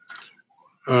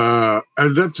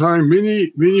 At that time,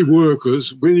 many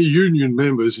workers, many union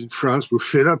members in France were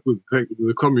fed up with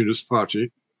the Communist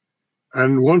Party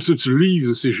and wanted to leave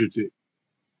the CGT.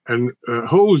 And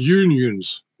whole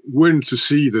unions went to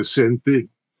see the CNT,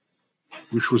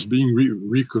 which was being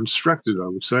reconstructed, I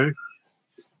would say.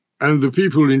 And the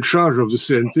people in charge of the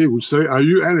CNT would say, "Are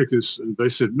you anarchists?" And they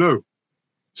said, "No.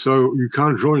 So you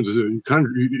can't join.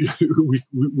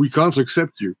 We can't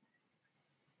accept you."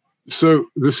 So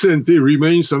the CNT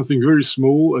remains something very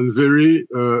small and very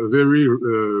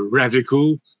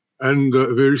radical and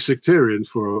very sectarian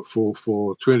for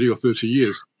 20 or 30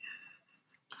 years.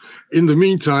 In the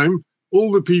meantime,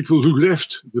 all the people who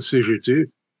left the CGT,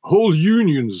 whole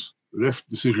unions left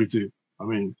the CGT. I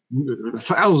mean,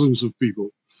 thousands of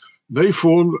people. They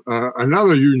formed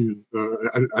another union,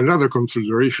 another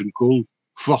confederation called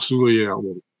Force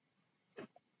Ouvrière.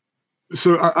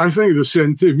 So I think the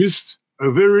CNT missed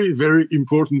a very, very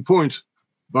important point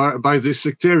by this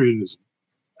sectarianism.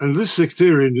 And this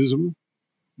sectarianism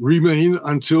remained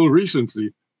until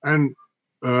recently. And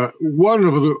one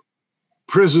of the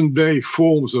present-day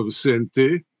forms of the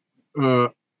CNT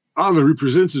are the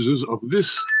representatives of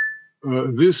this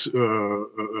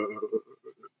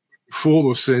form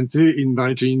of CNT in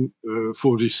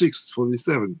 1946,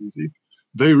 47. You see?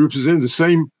 They represent the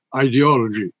same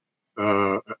ideology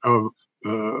of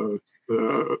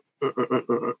the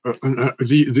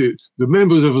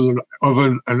members of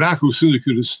an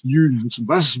anarcho-syndicalist union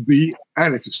must be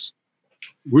anarchists,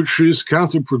 which is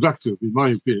counterproductive, in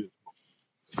my opinion.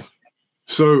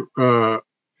 So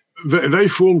they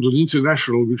formed an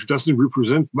international which doesn't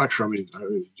represent much. I mean,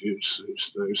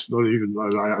 it's not even,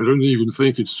 I don't even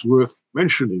think it's worth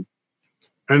mentioning.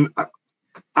 And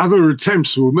other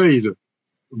attempts were made,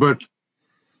 but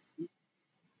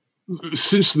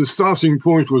since the starting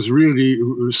point was really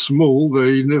small,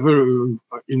 they never,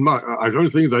 I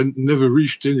don't think they never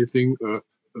reached anything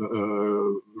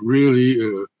really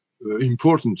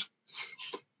important.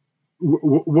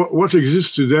 What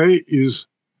exists today is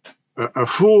a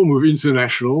form of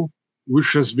international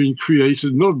which has been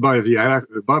created not by the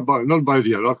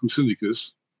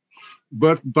anarcho-syndicalists,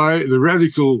 but by the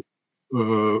radical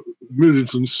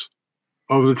militants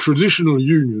of the traditional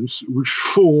unions, which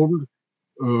formed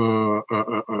a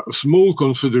small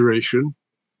confederation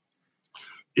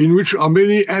in which are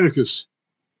many anarchists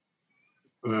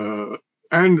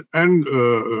and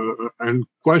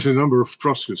quite a number of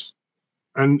Trotskyists.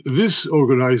 And this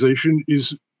organization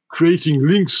is creating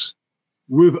links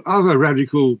with other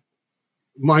radical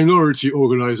minority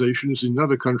organizations in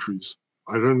other countries.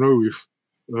 I don't know if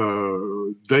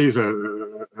Dave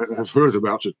have heard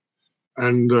about it.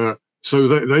 And so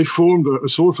they formed a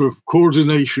sort of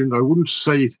coordination. I wouldn't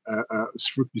say,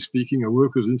 strictly speaking, a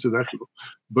workers' international,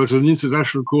 but an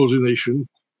international coordination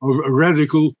of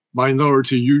radical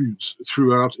minority unions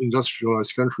throughout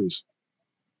industrialized countries.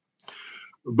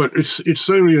 But it's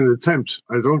only an attempt.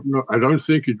 I don't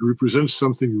think it represents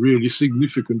something really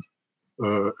significant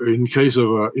in case of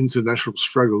an international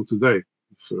struggle today.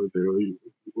 So there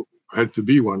had to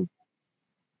be one.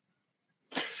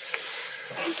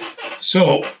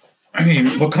 So, I mean,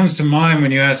 what comes to mind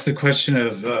when you ask the question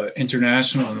of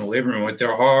international and the labor movement?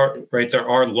 There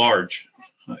are large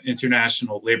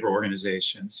international labor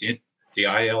organizations. The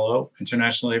ILO,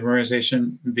 International Labor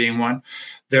Organization, being one.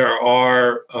 There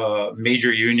are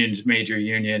major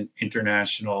union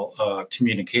international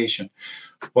communication.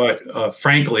 But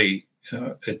frankly,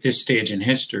 at this stage in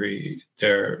history,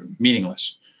 they're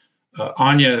meaningless.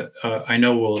 Anya, I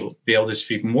know will be able to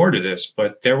speak more to this,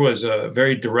 but there was a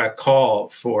very direct call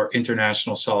for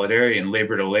international solidarity and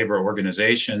labor-to-labor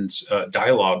organizations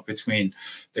dialogue between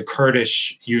the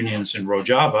Kurdish unions in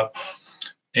Rojava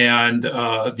and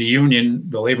the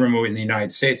labor movement in the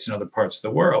United States and other parts of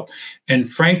the world. And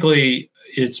frankly,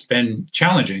 it's been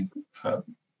challenging.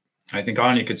 I think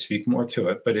Anya could speak more to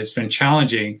it, but it's been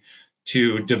challenging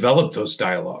to develop those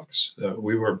dialogues.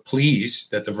 We were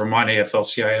pleased that the Vermont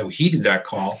AFL-CIO heeded that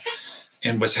call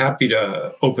and was happy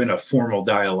to open a formal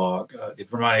dialogue. The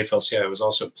Vermont AFL-CIO was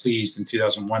also pleased in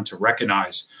 2001 to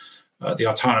recognize the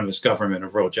autonomous government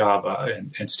of Rojava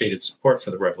and stated support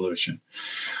for the revolution.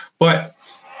 But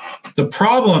the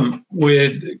problem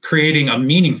with creating a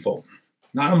meaningful,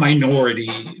 not a minority,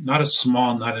 not a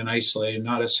small, not an isolated,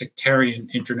 not a sectarian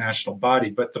international body,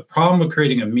 but the problem with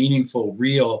creating a meaningful,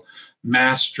 real,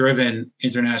 mass-driven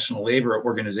international labor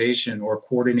organization or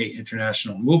coordinate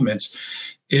international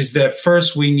movements is that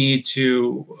first we need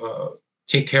to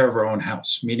take care of our own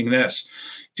house, meaning this.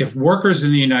 If workers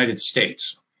in the United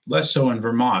States, less so in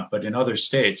Vermont, but in other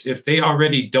states, if they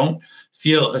already don't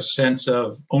feel a sense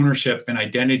of ownership and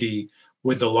identity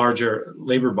with the larger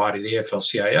labor body, the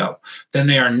AFL-CIO, then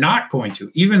they are not going to,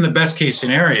 even the best case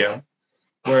scenario,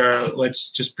 where let's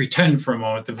just pretend for a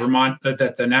moment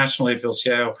that the National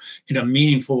AFL-CIO in a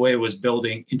meaningful way was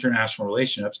building international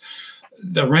relationships.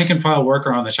 The rank and file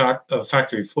worker on the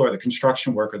factory floor, the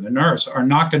construction worker, the nurse, are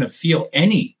not going to feel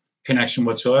any connection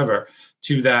whatsoever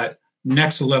to that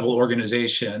next level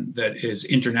organization that is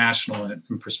international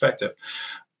in perspective.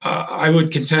 I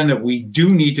would contend that we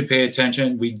do need to pay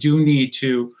attention. We do need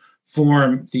to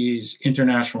form these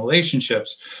international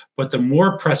relationships, but the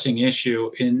more pressing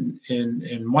issue in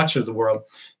much of the world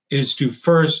is to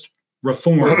first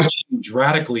reform,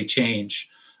 radically change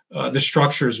the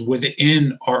structures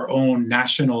within our own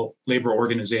national labor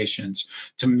organizations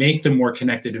to make them more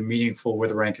connected and meaningful with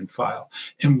the rank and file.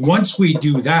 And once we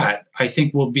do that, I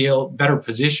think we'll be better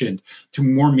positioned to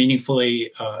more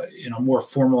meaningfully, in a more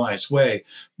formalized way,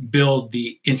 build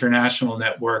the international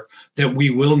network that we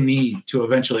will need to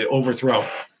eventually overthrow,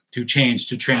 to change,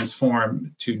 to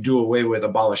transform, to do away with,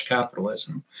 abolish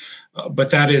capitalism. But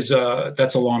that's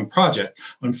a long project.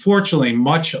 Unfortunately,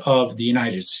 much of the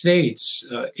United States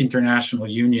international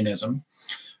unionism,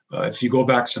 if you go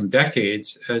back some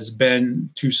decades, has been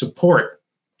to support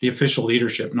the official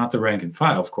leadership, not the rank and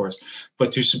file, of course,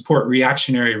 but to support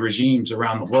reactionary regimes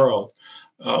around the world,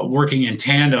 working in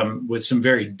tandem with some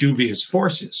very dubious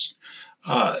forces.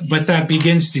 But that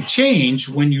begins to change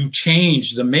when you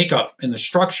change the makeup and the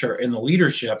structure and the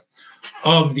leadership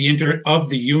of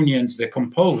the unions that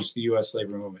compose the U.S.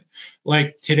 labor movement.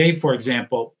 Like today, for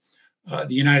example,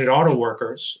 the United Auto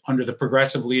Workers, under the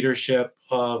progressive leadership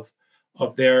of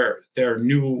their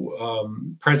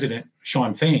new president,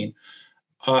 Shawn Fain,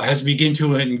 has begun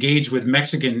to engage with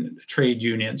Mexican trade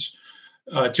unions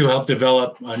to help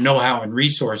develop know-how and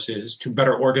resources to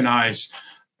better organize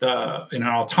in an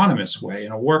autonomous way,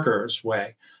 in a workers'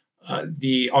 way,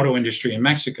 the auto industry in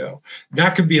Mexico.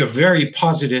 That could be a very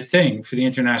positive thing for the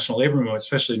international labor movement,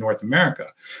 especially North America.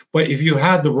 But if you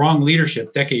had the wrong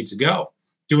leadership decades ago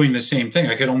doing the same thing,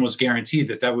 I could almost guarantee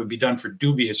that that would be done for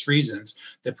dubious reasons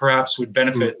that perhaps would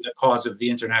benefit the cause of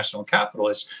the international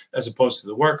capitalists as opposed to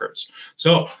the workers.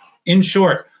 So in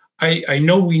short, I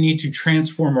know we need to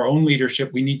transform our own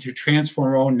leadership. We need to transform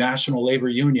our own national labor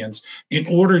unions in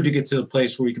order to get to the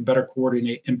place where we can better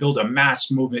coordinate and build a mass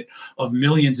movement of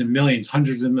millions and millions,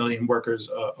 hundreds of million workers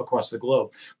across the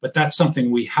globe. But that's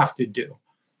something we have to do.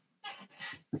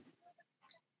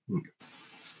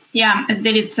 Yeah, as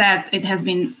David said, it has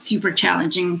been super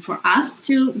challenging for us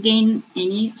to gain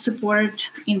any support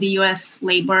in the U.S.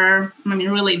 labor. I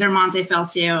mean, really, Vermont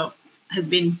AFL-CIO has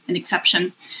been an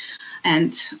exception.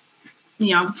 And,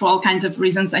 you know, for all kinds of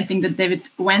reasons, I think that David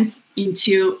went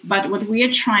into. But what we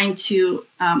are trying to,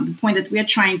 the point that we are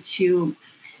trying to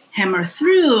hammer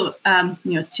through, you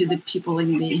know, to the people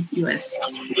in the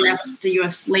U.S. left, the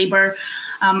U.S. labor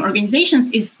organizations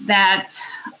is that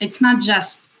it's not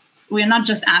just, we are not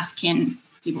just asking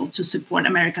people to support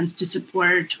Americans to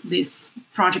support this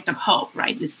project of hope,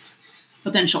 right? This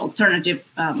potential alternative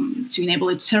to enable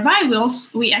it to survive.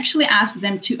 We actually ask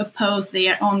them to oppose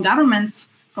their own government's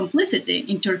complicity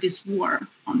in Turkey's war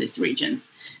on this region.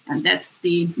 And that's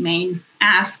the main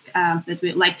ask that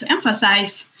we'd like to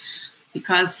emphasize,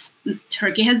 because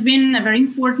Turkey has been a very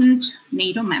important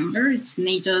NATO member. It's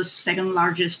NATO's second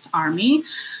largest army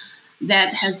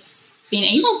that has been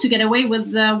able to get away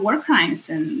with war crimes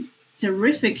and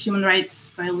terrific human rights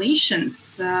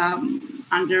violations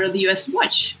under the U.S.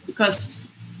 watch, because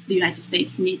the United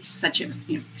States needs such a,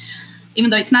 you know, even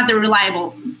though it's not a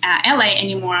reliable ally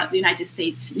anymore, the United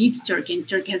States needs Turkey, and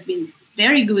Turkey has been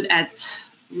very good at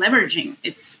leveraging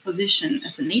its position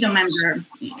as a NATO member.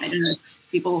 I don't know if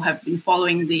people have been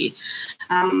following the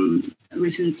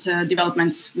recent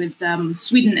developments with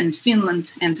Sweden and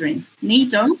Finland entering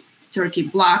NATO. Turkey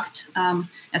blocked,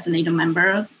 as a NATO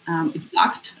member, it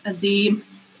blocked the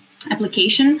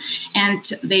application, and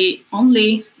they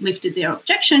only lifted their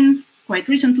objection quite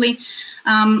recently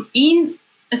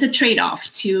as a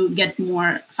trade-off to get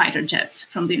more fighter jets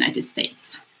from the United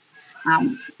States.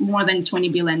 More than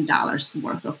 $20 billion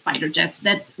worth of fighter jets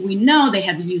that we know they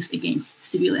have used against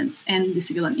civilians and the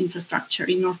civilian infrastructure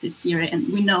in North East Syria,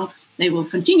 and we know they will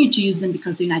continue to use them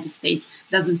because the United States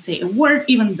doesn't say a word,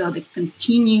 even though they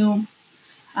continue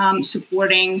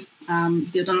supporting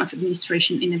the autonomous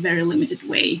administration in a very limited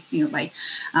way, you know, by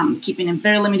keeping a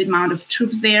very limited amount of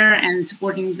troops there and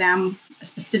supporting them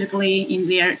specifically in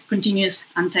their continuous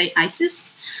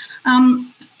anti-ISIS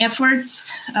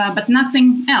efforts, but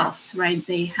nothing else, right?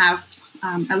 They have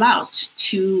allowed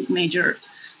two major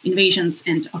invasions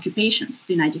and occupations.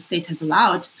 The United States has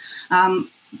allowed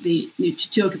the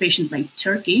two occupations by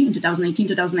Turkey in 2018,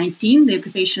 2019. The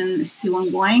occupation is still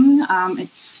ongoing.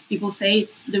 People say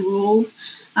it's the rule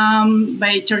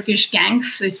by Turkish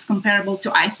gangs is comparable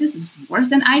to ISIS. It's worse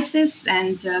than ISIS,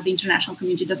 and the international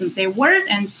community doesn't say a word.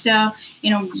 And so,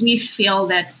 you know, we feel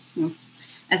that, you know,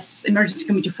 as Emergency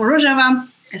Committee for Rojava,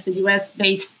 as a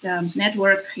US-based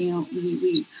network, you know,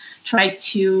 we try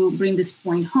to bring this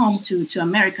point home to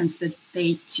Americans that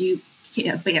they do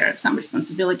bear some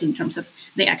responsibility in terms of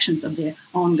the actions of their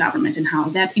own government and how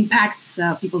that impacts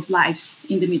people's lives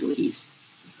in the Middle East.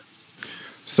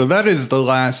 So that is the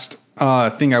last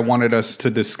thing I wanted us to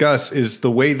discuss, is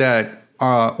the way that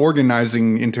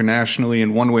organizing internationally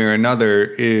in one way or another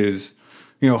is,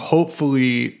 you know,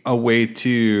 hopefully a way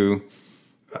to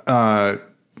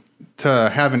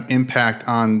have an impact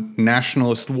on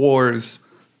nationalist wars,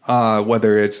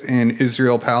 whether it's in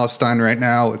Israel, Palestine right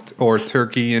now, or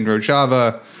Turkey and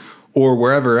Rojava, or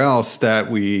wherever else that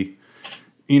we,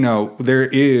 you know, there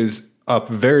is a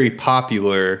very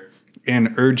popular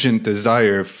and urgent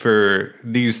desire for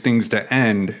these things to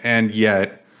end, and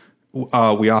yet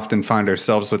we often find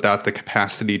ourselves without the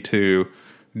capacity to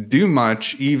do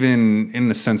much, even in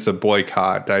the sense of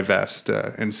boycott, divest,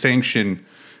 and sanction.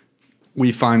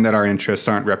 We find that our interests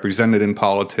aren't represented in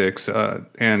politics,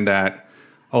 and that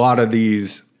a lot of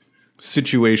these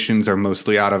situations are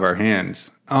mostly out of our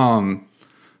hands.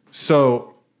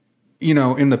 So, you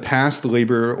know, in the past,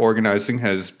 labor organizing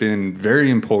has been very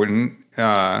important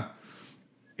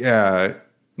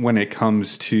when it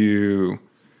comes to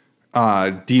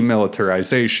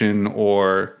demilitarization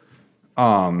or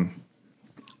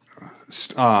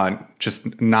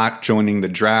just not joining the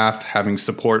draft, having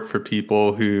support for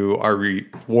people who are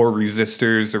war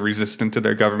resistors or resistant to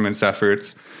their government's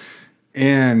efforts.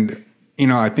 And, you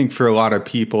know, I think for a lot of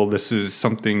people, this is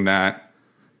something that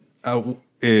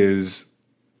is,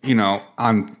 you know,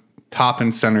 on top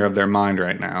and center of their mind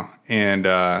right now. And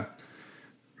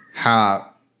how,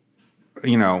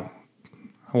 you know,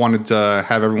 I wanted to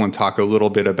have everyone talk a little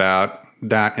bit about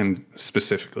that and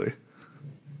specifically.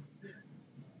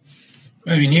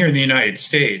 I mean, here in the United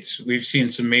States, we've seen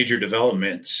some major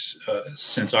developments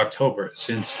since October,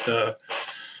 since the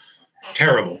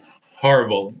terrible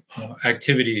horrible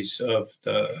activities of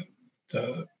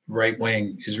the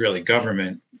right-wing Israeli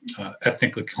government,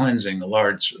 ethnically cleansing the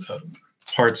large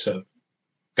parts of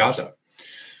Gaza.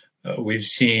 We've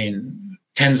seen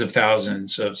tens of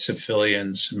thousands of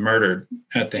civilians murdered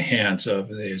at the hands of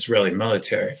the Israeli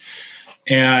military.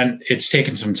 And it's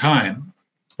taken some time,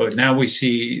 but now we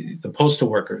see the postal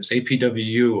workers,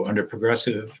 APWU, under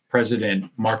progressive President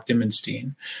Mark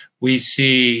Dimmenstein. We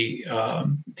see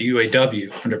the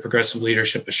UAW under progressive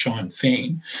leadership of Sean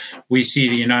Fain. We see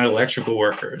the United Electrical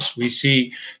Workers. We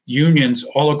see unions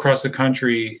all across the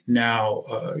country now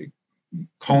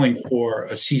calling for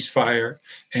a ceasefire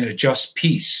and a just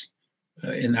peace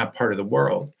in that part of the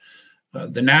world.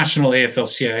 The national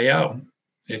AFL-CIO,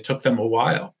 it took them a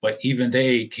while, but even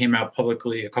they came out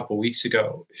publicly a couple of weeks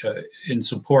ago in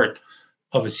support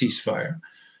of a ceasefire.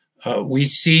 We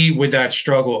see with that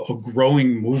struggle a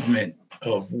growing movement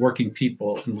of working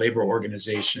people and labor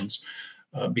organizations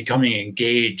becoming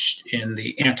engaged in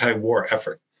the anti-war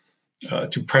effort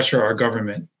to pressure our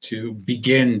government to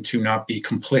begin to not be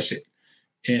complicit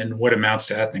in what amounts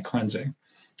to ethnic cleansing.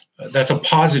 That's a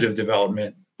positive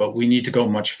development, but we need to go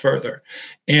much further.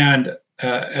 And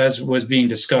as was being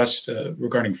discussed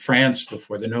regarding France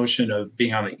before, the notion of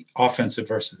being on the offensive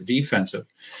versus the defensive,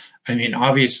 I mean,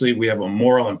 obviously we have a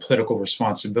moral and political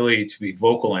responsibility to be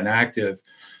vocal and active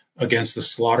against the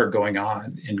slaughter going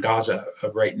on in Gaza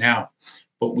right now.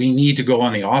 But we need to go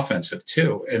on the offensive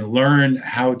too and learn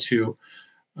how to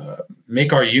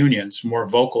make our unions more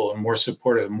vocal and more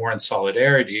supportive, more in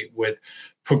solidarity with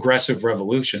progressive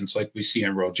revolutions like we see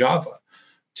in Rojava,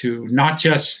 to not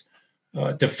just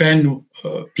defend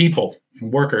people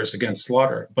and workers against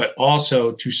slaughter, but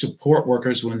also to support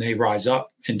workers when they rise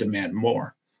up and demand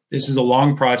more. This is a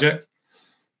long project.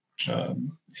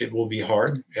 It will be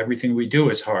hard. Everything we do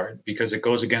is hard because it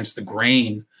goes against the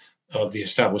grain of the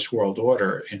established world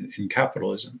order in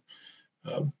capitalism.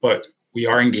 But we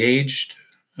are engaged.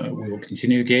 We will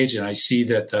continue to engage. And I see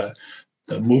that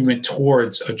the movement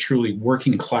towards a truly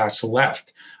working class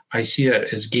left, I see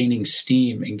that as gaining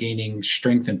steam and gaining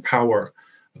strength and power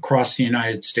across the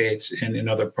United States and in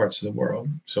other parts of the world.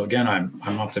 So again,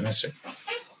 I'm optimistic.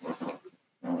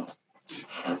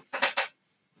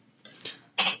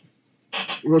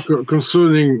 Well,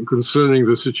 concerning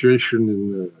the situation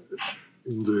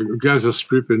in the Gaza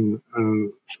Strip and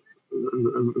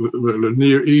the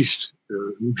Near East,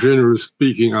 generally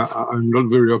speaking, I'm not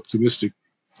very optimistic.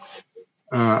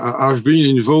 I've been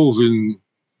involved in,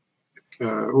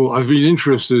 I've been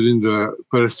interested in the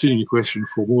Palestinian question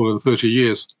for more than 30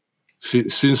 years,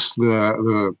 since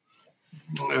the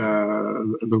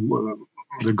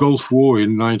Gulf War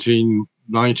in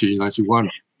 1990-91.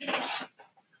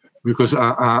 Because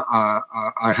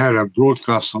I had a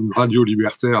broadcast on Radio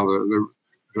Libertaire,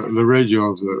 the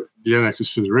radio of the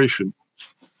Anarchist Federation,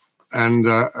 and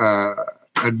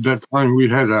at that time we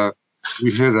had a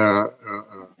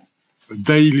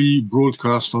daily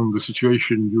broadcast on the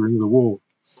situation during the war,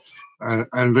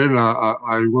 and then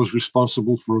I was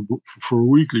responsible for a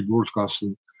weekly broadcast.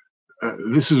 And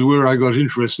this is where I got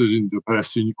interested in the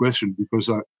Palestinian question, because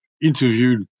I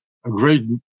interviewed a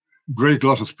great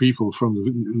lot of people from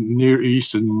the Near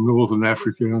East and Northern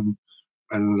Africa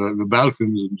and the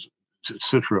Balkans, and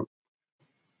etc.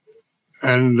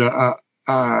 And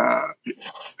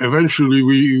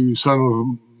eventually, some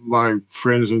of my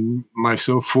friends and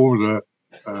myself formed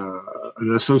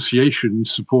an association in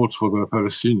support for the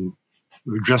Palestinian,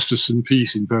 justice and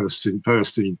peace in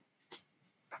Palestine.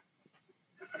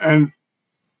 And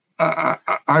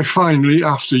I finally,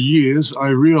 after years, I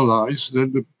realized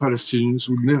that the Palestinians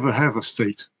would never have a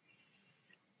state,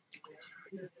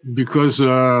 because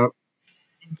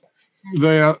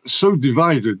they are so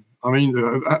divided. I mean,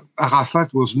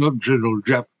 Arafat was not General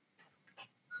Jap,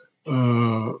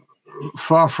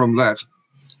 far from that.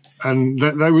 And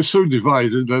they were so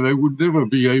divided that they would never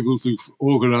be able to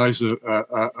organize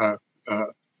a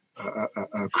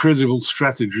credible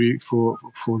strategy for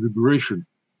liberation.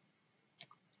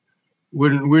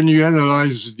 When you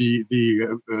analyze the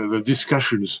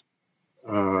discussions,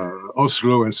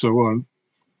 Oslo and so on,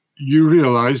 you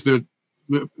realize that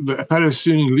the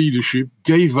Palestinian leadership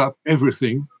gave up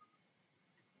everything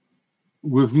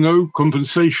with no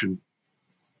compensation.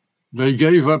 They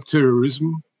gave up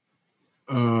terrorism.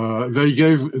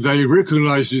 They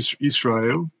recognized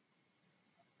Israel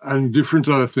and different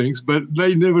other things, but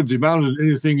they never demanded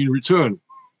anything in return.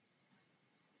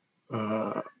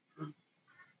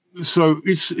 So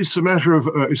it's a matter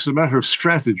of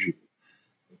strategy.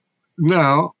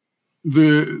 Now,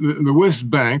 the West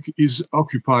Bank is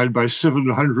occupied by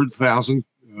 700,000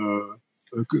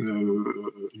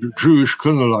 Jewish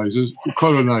colonizers, I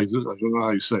don't know how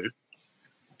you say it.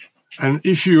 And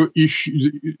if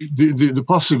the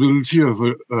possibility of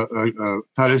a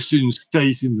Palestinian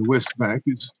state in the West Bank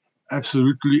is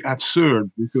absolutely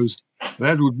absurd, because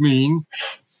that would mean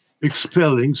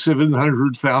expelling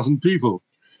 700,000 people,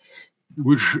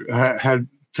 which had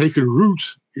taken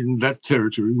root in that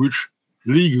territory, which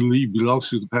legally belongs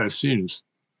to the Palestinians.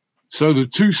 So the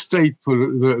two-state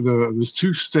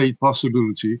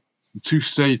possibility, the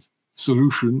two-state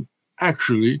solution,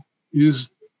 actually is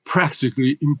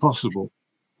practically impossible.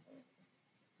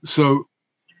 So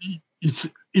it's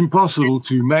impossible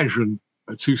to imagine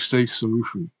a two-state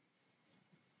solution.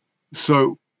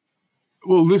 So,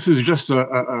 well, this is just an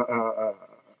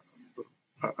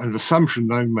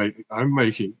assumption I'm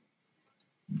making.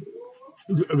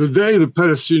 The day the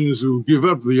Palestinians will give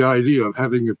up the idea of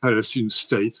having a Palestinian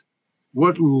state,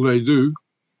 what will they do?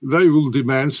 They will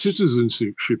demand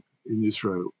citizenship in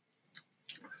Israel.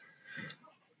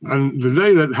 And the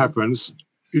day that happens,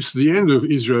 it's the end of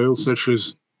Israel, such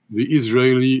as the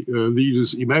Israeli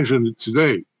leaders imagine it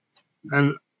today.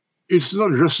 And it's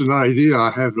not just an idea I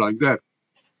have like that.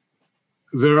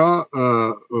 There are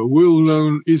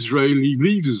well-known Israeli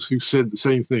leaders who said the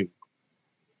same thing,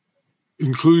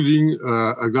 including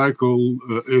a guy called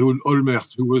Ehud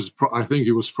Olmert, who was, I think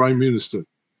he was prime minister.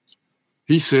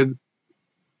 He said,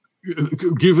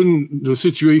 given the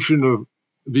situation of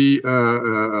the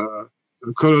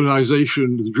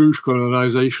colonization, the Jewish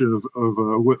colonization of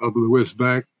the West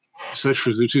Bank, such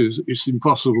as it is, it's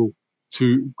impossible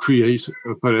to create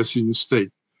a Palestinian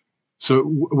state. So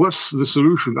what's the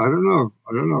solution? I don't know.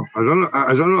 I don't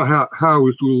know how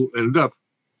it will end up.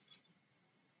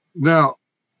 Now,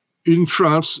 in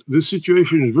France, the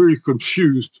situation is very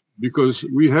confused because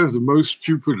we have the most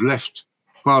stupid left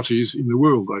parties in the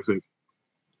world, I think.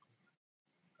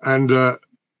 And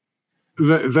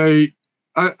they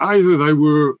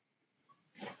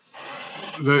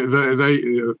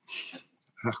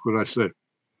how could I say?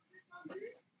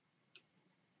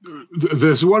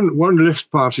 There's one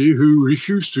left party who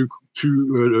refused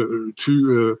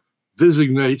to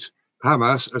designate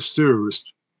Hamas as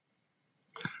terrorist.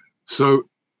 So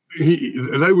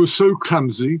they were so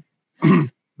clumsy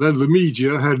that the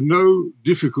media had no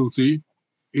difficulty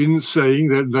in saying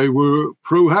that they were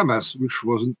pro-Hamas, which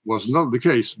was not the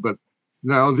case. But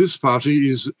now this party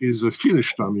is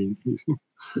finished. I mean,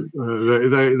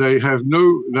 they have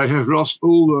lost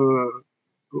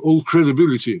all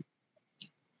credibility.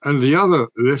 And the other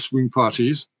left-wing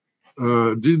parties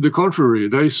did the contrary.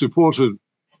 They supported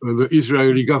the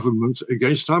Israeli government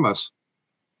against Hamas.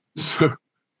 So,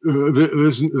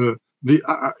 in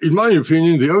my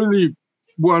opinion, the only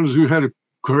ones who had a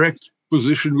correct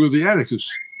position were the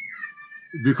anarchists,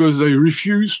 because they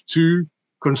refused to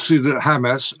consider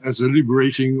Hamas as a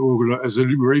liberation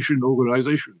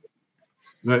organization.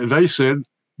 They said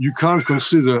you can't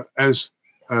consider as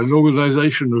an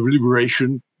organization of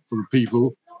liberation for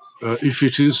people if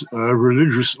it is a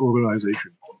religious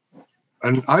organization.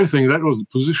 And I think that was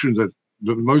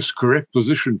the most correct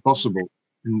position possible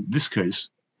in this case.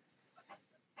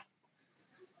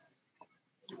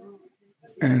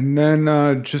 And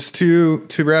then just to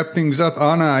wrap things up,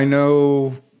 Anna, I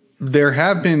know there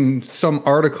have been some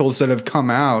articles that have come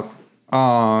out.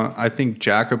 I think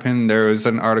Jacobin, there was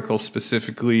an article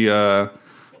specifically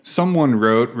someone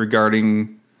wrote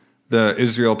regarding the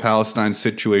Israel-Palestine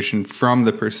situation from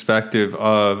the perspective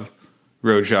of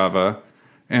Rojava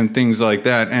and things like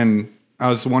that. And I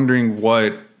was wondering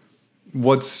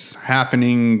what's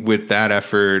happening with that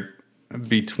effort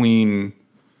between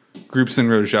groups in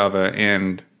Rojava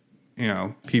and,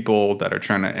 people that are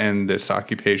trying to end this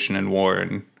occupation and war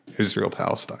in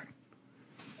Israel-Palestine.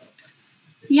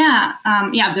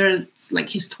 There's like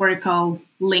historical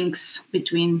links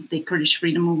between the Kurdish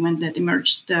freedom movement that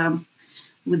emerged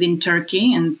within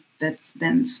Turkey and that's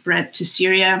then spread to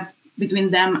Syria,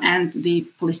 between them and the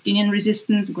Palestinian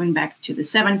resistance going back to the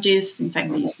 70s. In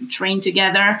fact, they used to train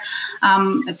together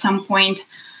at some point,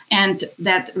 and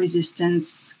that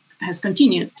resistance has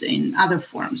continued in other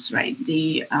forms, right?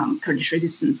 The Kurdish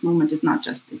resistance movement is not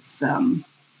just it's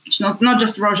not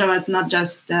just Rojava, it's not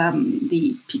just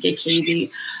the PKK,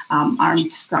 the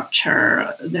armed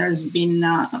structure. There's been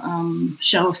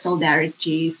show of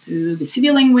solidarity through the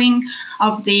civilian wing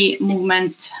of the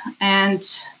movement. And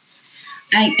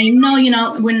I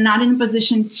know, we're not in a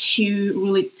position to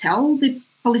really tell the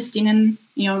Palestinian,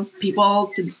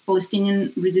 people, to the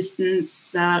Palestinian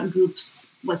resistance groups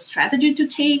what strategy to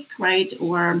take, right?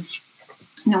 Or,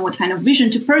 what kind of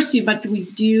vision to pursue, but we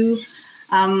do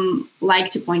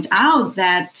like to point out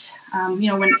that,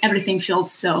 when everything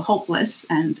feels so hopeless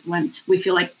and when we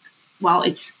feel like, well,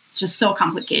 it's just so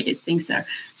complicated, things are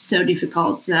so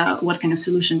difficult, what kind of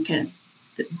solution can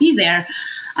be there?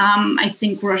 I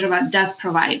think Rojava does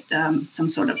provide some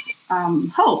sort of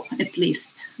hope, at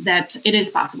least, that it is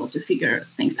possible to figure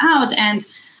things out. And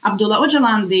Abdullah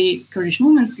Öcalan, the Kurdish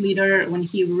movement's leader, when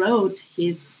he wrote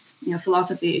his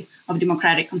philosophy of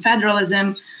democratic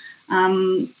confederalism,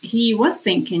 he was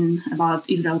thinking about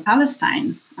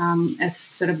Israel-Palestine as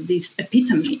sort of this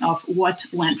epitome of what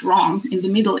went wrong in the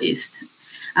Middle East,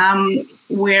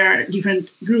 where different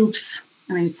groups,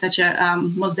 it's such a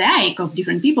mosaic of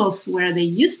different peoples where they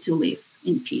used to live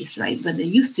in peace, right? But they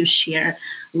used to share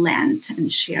land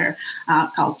and share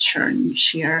culture and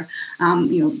share,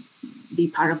 be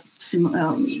part of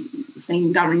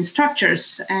same governing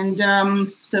structures. And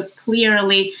so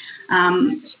clearly,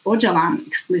 Öcalan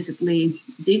explicitly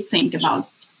did think about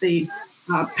the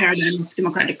paradigm of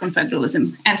democratic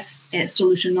confederalism as a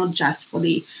solution, not just for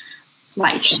the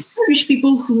Kurdish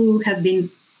people who have been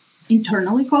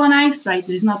internally colonized, right?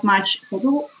 There's not much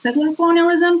settler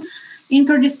colonialism in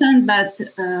Kurdistan, but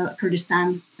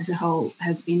Kurdistan as a whole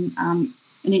has been an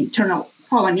internal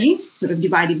colony, sort of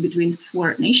divided between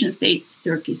 4 nation states,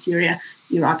 Turkey, Syria,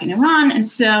 Iraq, and Iran. And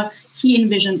so he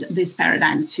envisioned this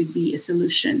paradigm to be a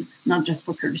solution, not just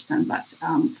for Kurdistan, but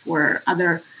for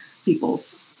other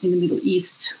peoples in the Middle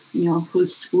East,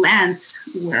 whose lands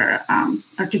were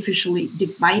artificially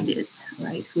divided,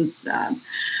 right? Whose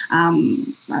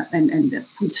and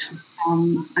put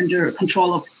under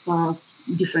control of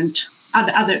different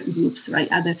other groups,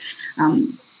 right? Other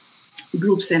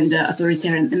groups and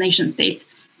authoritarian nation states.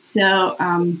 So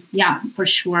for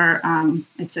sure,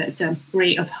 it's a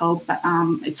ray of hope.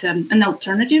 It's an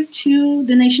alternative to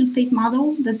the nation-state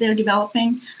model that they're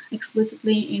developing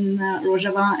explicitly in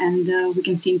Rojava, and we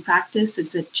can see in practice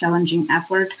it's a challenging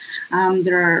effort.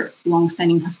 There are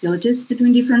long-standing hostilities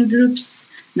between different groups.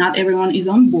 Not everyone is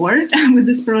on board with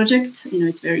this project.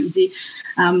 It's very easy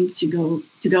to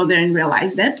go there and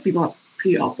realize that people are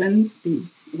pretty open, the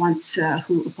ones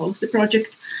who oppose the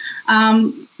project.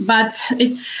 But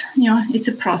it's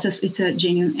a process. It's a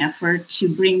genuine effort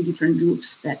to bring different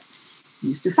groups that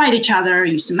used to fight each other,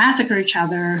 used to massacre each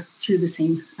other, to the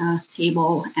same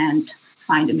table and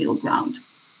find a middle ground.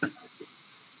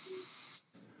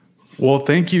 Well,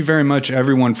 thank you very much,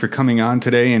 everyone, for coming on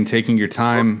today and taking your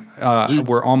time.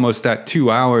 We're almost at 2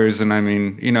 hours, and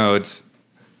it's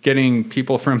getting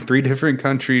people from 3 different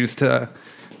countries to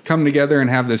come together and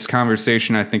have this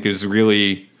conversation, I think, is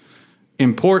really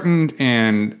important,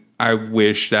 and I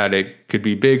wish that it could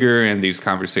be bigger and these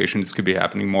conversations could be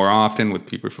happening more often with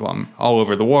people from all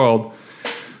over the world.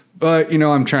 But,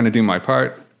 I'm trying to do my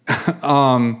part.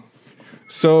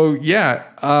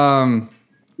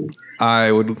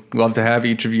 I would love to have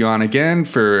each of you on again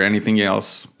for anything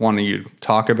else wanting you to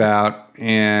talk about,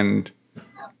 and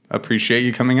appreciate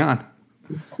you coming on.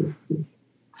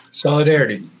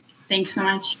 Solidarity. Thanks so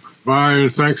much. Bye.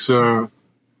 Thanks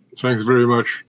very much.